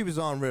idea she was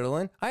on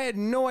Ritalin. I had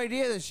no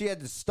idea that she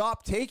had to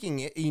stop taking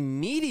it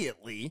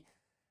immediately.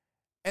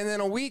 And then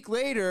a week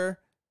later,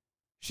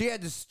 she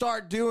had to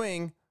start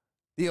doing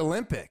the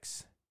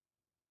Olympics.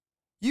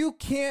 You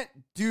can't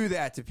do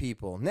that to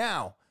people.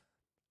 Now,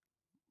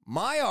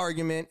 my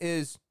argument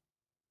is,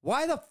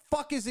 why the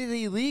fuck is it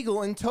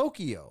illegal in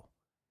Tokyo?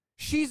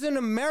 She's an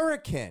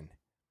American.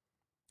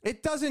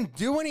 It doesn't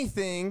do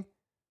anything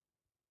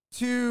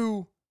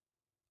to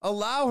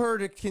allow her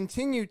to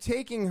continue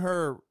taking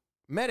her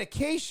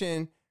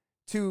medication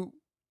to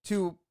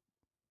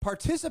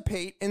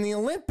participate in the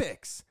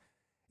Olympics.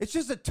 It's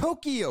just a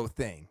Tokyo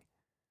thing.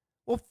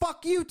 Well,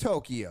 fuck you,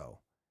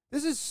 Tokyo.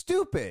 This is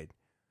stupid.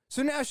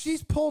 So now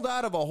she's pulled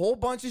out of a whole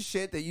bunch of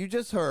shit that you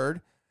just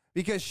heard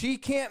because she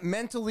can't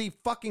mentally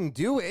fucking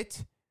do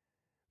it,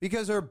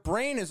 because her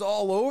brain is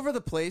all over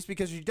the place,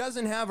 because she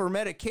doesn't have her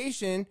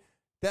medication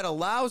that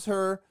allows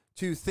her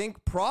to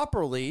think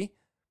properly.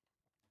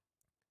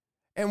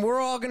 And we're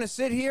all going to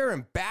sit here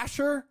and bash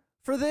her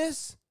for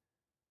this?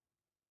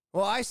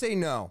 Well, I say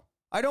no.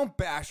 I don't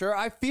bash her.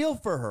 I feel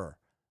for her.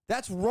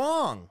 That's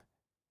wrong.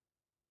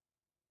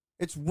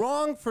 It's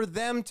wrong for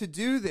them to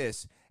do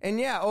this. And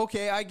yeah,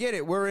 okay, I get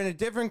it. We're in a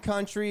different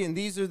country and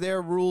these are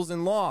their rules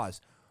and laws.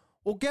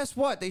 Well, guess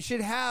what? They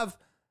should have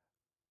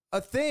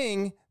a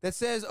thing that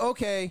says,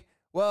 okay,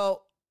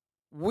 well,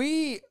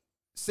 we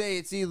say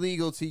it's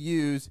illegal to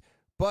use,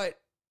 but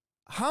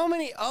how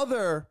many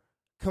other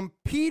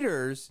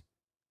competitors,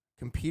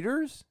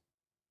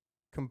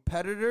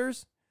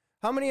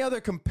 how many other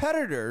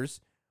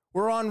competitors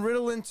were on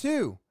Ritalin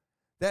too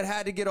that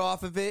had to get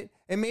off of it?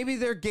 And maybe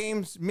their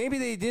games, maybe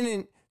they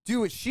didn't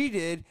do what she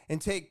did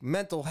and take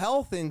mental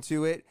health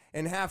into it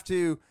and have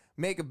to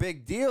make a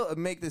big deal,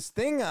 make this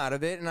thing out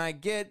of it. And I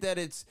get that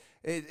it's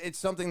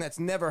something that's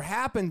never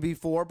happened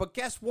before, but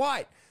guess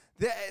what?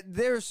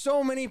 There's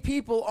so many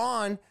people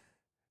on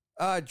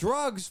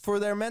drugs for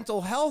their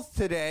mental health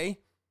today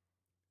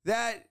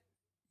that,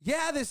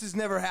 yeah, this has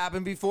never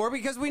happened before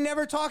because we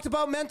never talked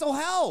about mental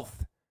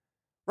health,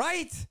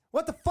 right?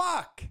 What the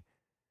fuck?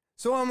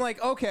 So I'm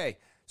like, okay,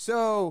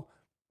 so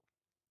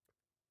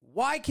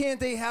why can't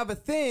they have a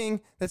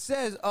thing that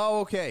says, oh,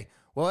 okay,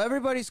 well,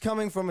 everybody's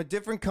coming from a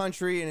different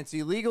country and it's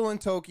illegal in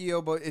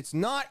Tokyo, but it's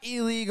not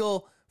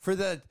illegal for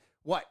the,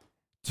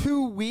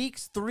 2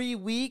 weeks, 3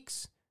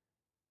 weeks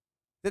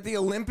that the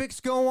Olympics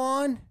go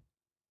on?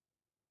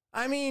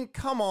 I mean,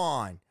 come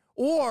on.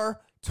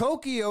 Or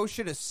Tokyo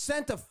should have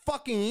sent a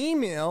fucking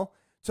email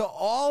to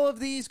all of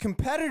these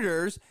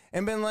competitors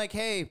and been like,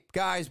 hey,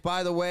 guys,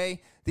 by the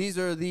way, these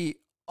are the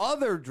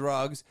other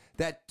drugs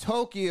that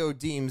Tokyo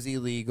deems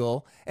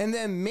illegal. And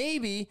then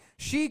maybe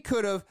she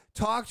could have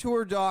talked to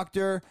her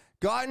doctor,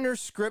 gotten her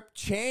script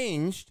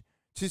changed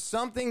to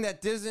something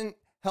that doesn't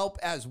help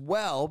as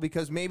well,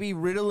 because maybe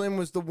Ritalin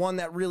was the one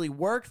that really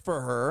worked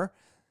for her.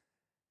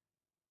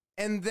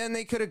 And then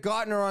they could have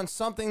gotten her on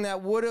something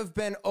that would have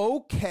been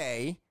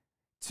okay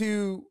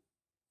to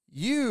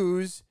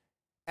use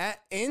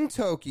in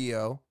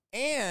Tokyo,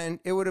 and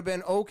it would have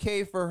been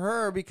okay for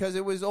her because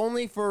it was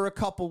only for a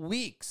couple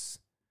weeks.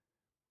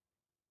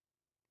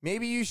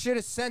 Maybe you should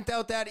have sent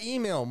out that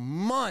email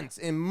months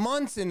and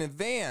months in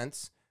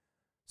advance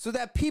so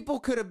that people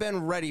could have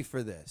been ready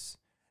for this.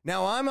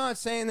 Now, I'm not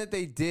saying that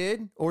they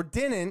did or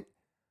didn't,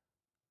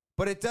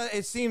 but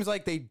it seems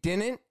like they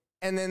didn't.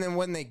 And then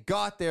when they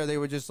got there, they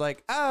were just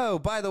like, oh,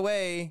 by the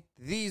way,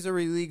 these are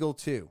illegal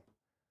too.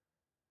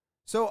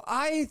 So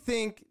I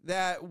think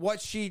that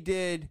what she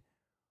did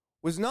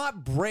was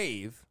not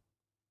brave.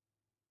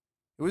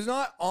 It was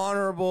not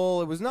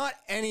honorable. It was not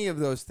any of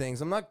those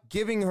things. I'm not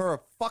giving her a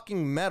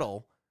fucking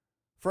medal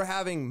for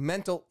having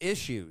mental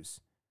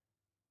issues.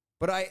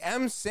 But I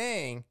am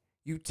saying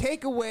you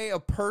take away a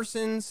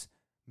person's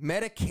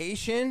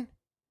medication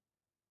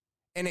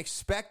and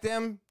expect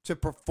them to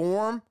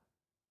perform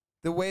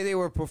the way they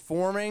were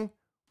performing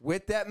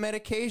with that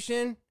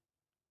medication,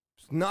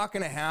 it's not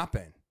going to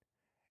happen.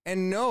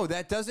 And no,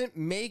 that doesn't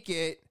make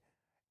it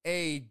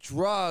a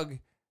drug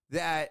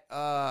that,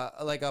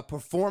 like a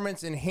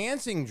performance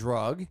enhancing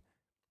drug.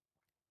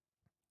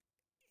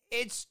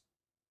 It's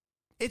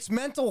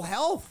mental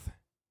health.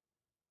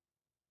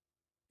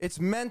 It's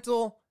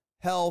mental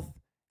health.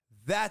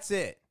 That's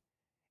it.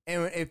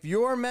 And if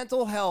your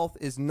mental health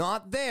is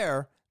not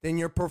there, then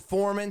your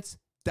performance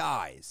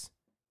dies.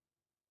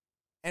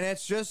 And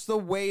it's just the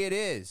way it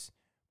is.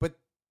 But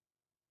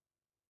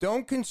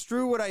don't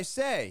construe what I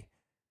say.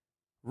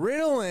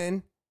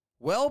 Ritalin,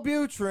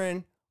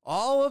 Wellbutrin,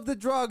 all of the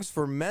drugs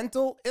for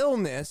mental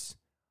illness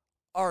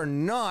are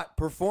not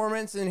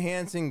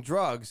performance-enhancing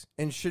drugs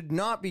and should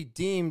not be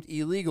deemed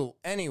illegal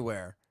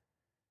anywhere.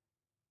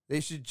 They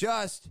should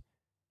just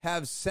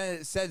have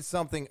said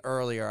something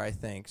earlier, I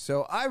think.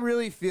 So I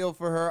really feel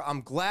for her.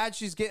 I'm glad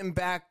she's getting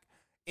back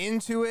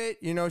into it.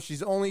 You know,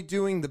 she's only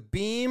doing the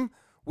beam,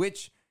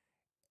 which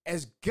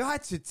has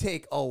got to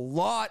take a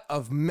lot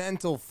of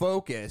mental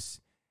focus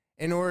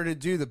in order to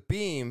do the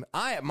beam.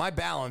 My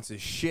balance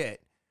is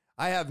shit.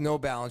 I have no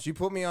balance. You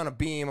put me on a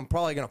beam, I'm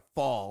probably going to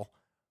fall.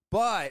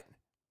 But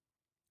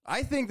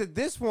I think that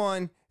this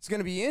one is going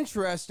to be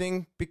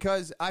interesting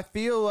because I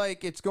feel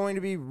like it's going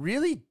to be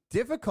really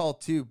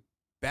difficult to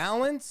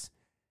balance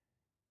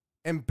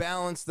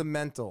the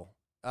mental,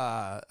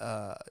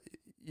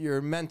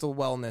 your mental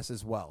wellness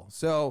as well.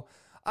 So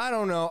I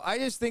don't know. I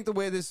just think the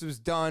way this was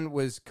done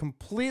was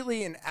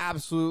completely and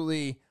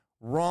absolutely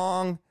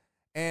wrong.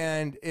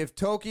 And if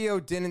Tokyo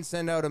didn't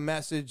send out a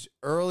message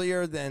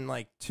earlier than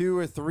like 2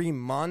 or 3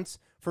 months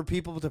for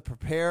people to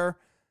prepare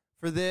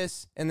for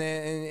this,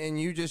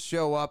 and you just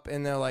show up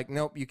and they're like,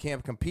 nope, you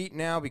can't compete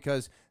now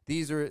because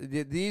these are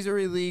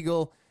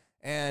illegal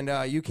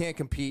and you can't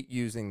compete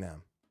using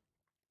them.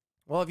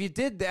 Well, if you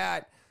did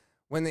that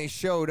when they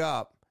showed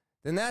up,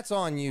 then that's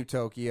on you,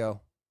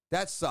 Tokyo.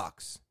 That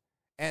sucks.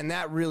 And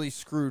that really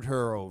screwed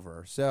her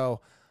over.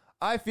 So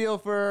I feel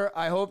for her.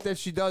 I hope that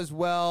she does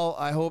well.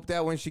 I hope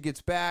that when she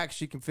gets back,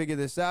 she can figure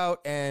this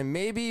out. And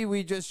maybe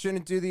we just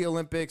shouldn't do the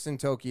Olympics in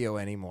Tokyo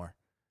anymore.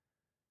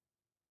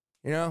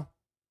 You know?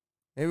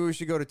 Maybe we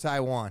should go to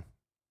Taiwan.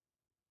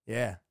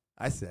 Yeah,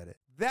 I said it.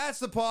 That's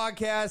the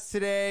podcast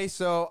today.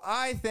 So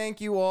I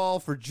thank you all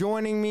for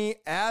joining me.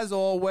 As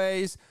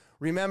always,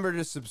 remember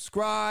to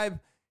subscribe,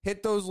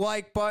 hit those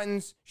like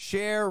buttons,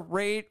 share,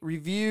 rate,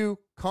 review,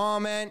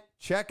 comment.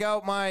 Check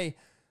out my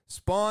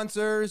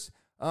sponsors.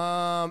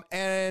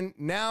 And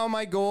now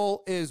my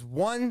goal is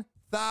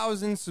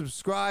 1,000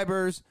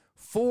 subscribers,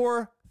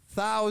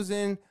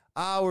 4,000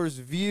 hours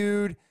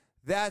viewed.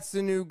 That's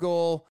the new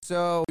goal.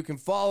 So you can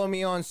follow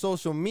me on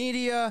social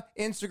media,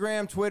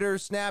 Instagram, Twitter,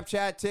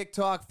 Snapchat,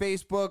 TikTok,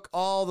 Facebook.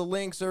 All the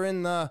links are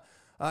in the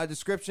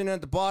description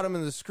at the bottom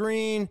of the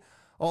screen.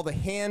 All the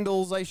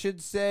handles, I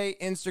should say,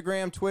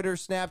 Instagram, Twitter,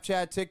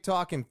 Snapchat,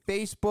 TikTok, and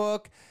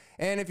Facebook.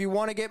 And if you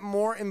want to get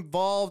more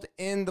involved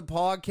in the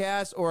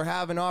podcast or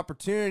have an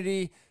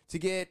opportunity to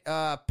get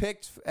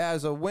picked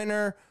as a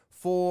winner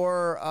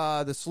for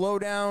the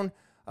Slowdown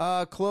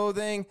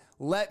clothing,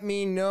 let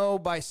me know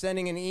by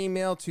sending an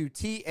email to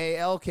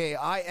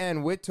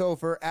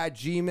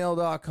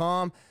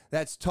talkinwithtopher@gmail.com.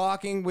 That's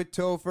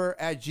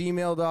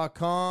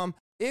talkingwithtopher@gmail.com.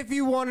 If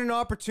you want an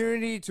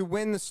opportunity to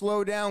win the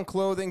Slowdown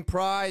clothing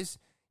prize,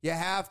 you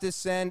have to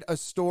send a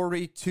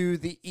story to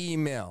the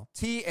email,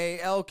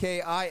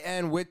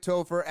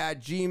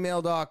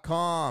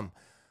 talkinwithtopher@gmail.com.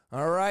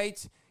 All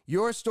right?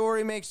 Your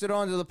story makes it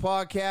onto the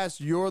podcast.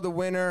 You're the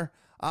winner.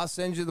 I'll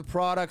send you the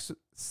products.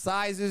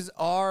 Sizes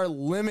are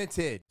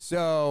limited.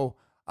 So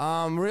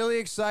I'm really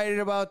excited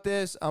about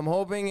this. I'm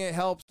hoping it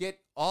helps get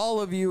all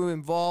of you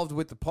involved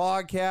with the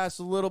podcast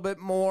a little bit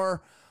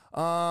more.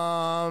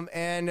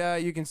 And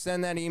you can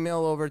send that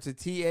email over to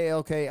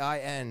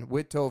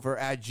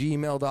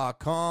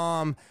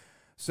talkinwithtopher@gmail.com.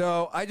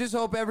 So I just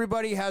hope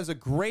everybody has a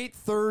great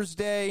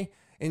Thursday.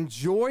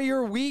 Enjoy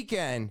your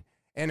weekend.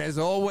 And as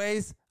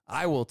always,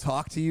 I will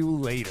talk to you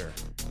later.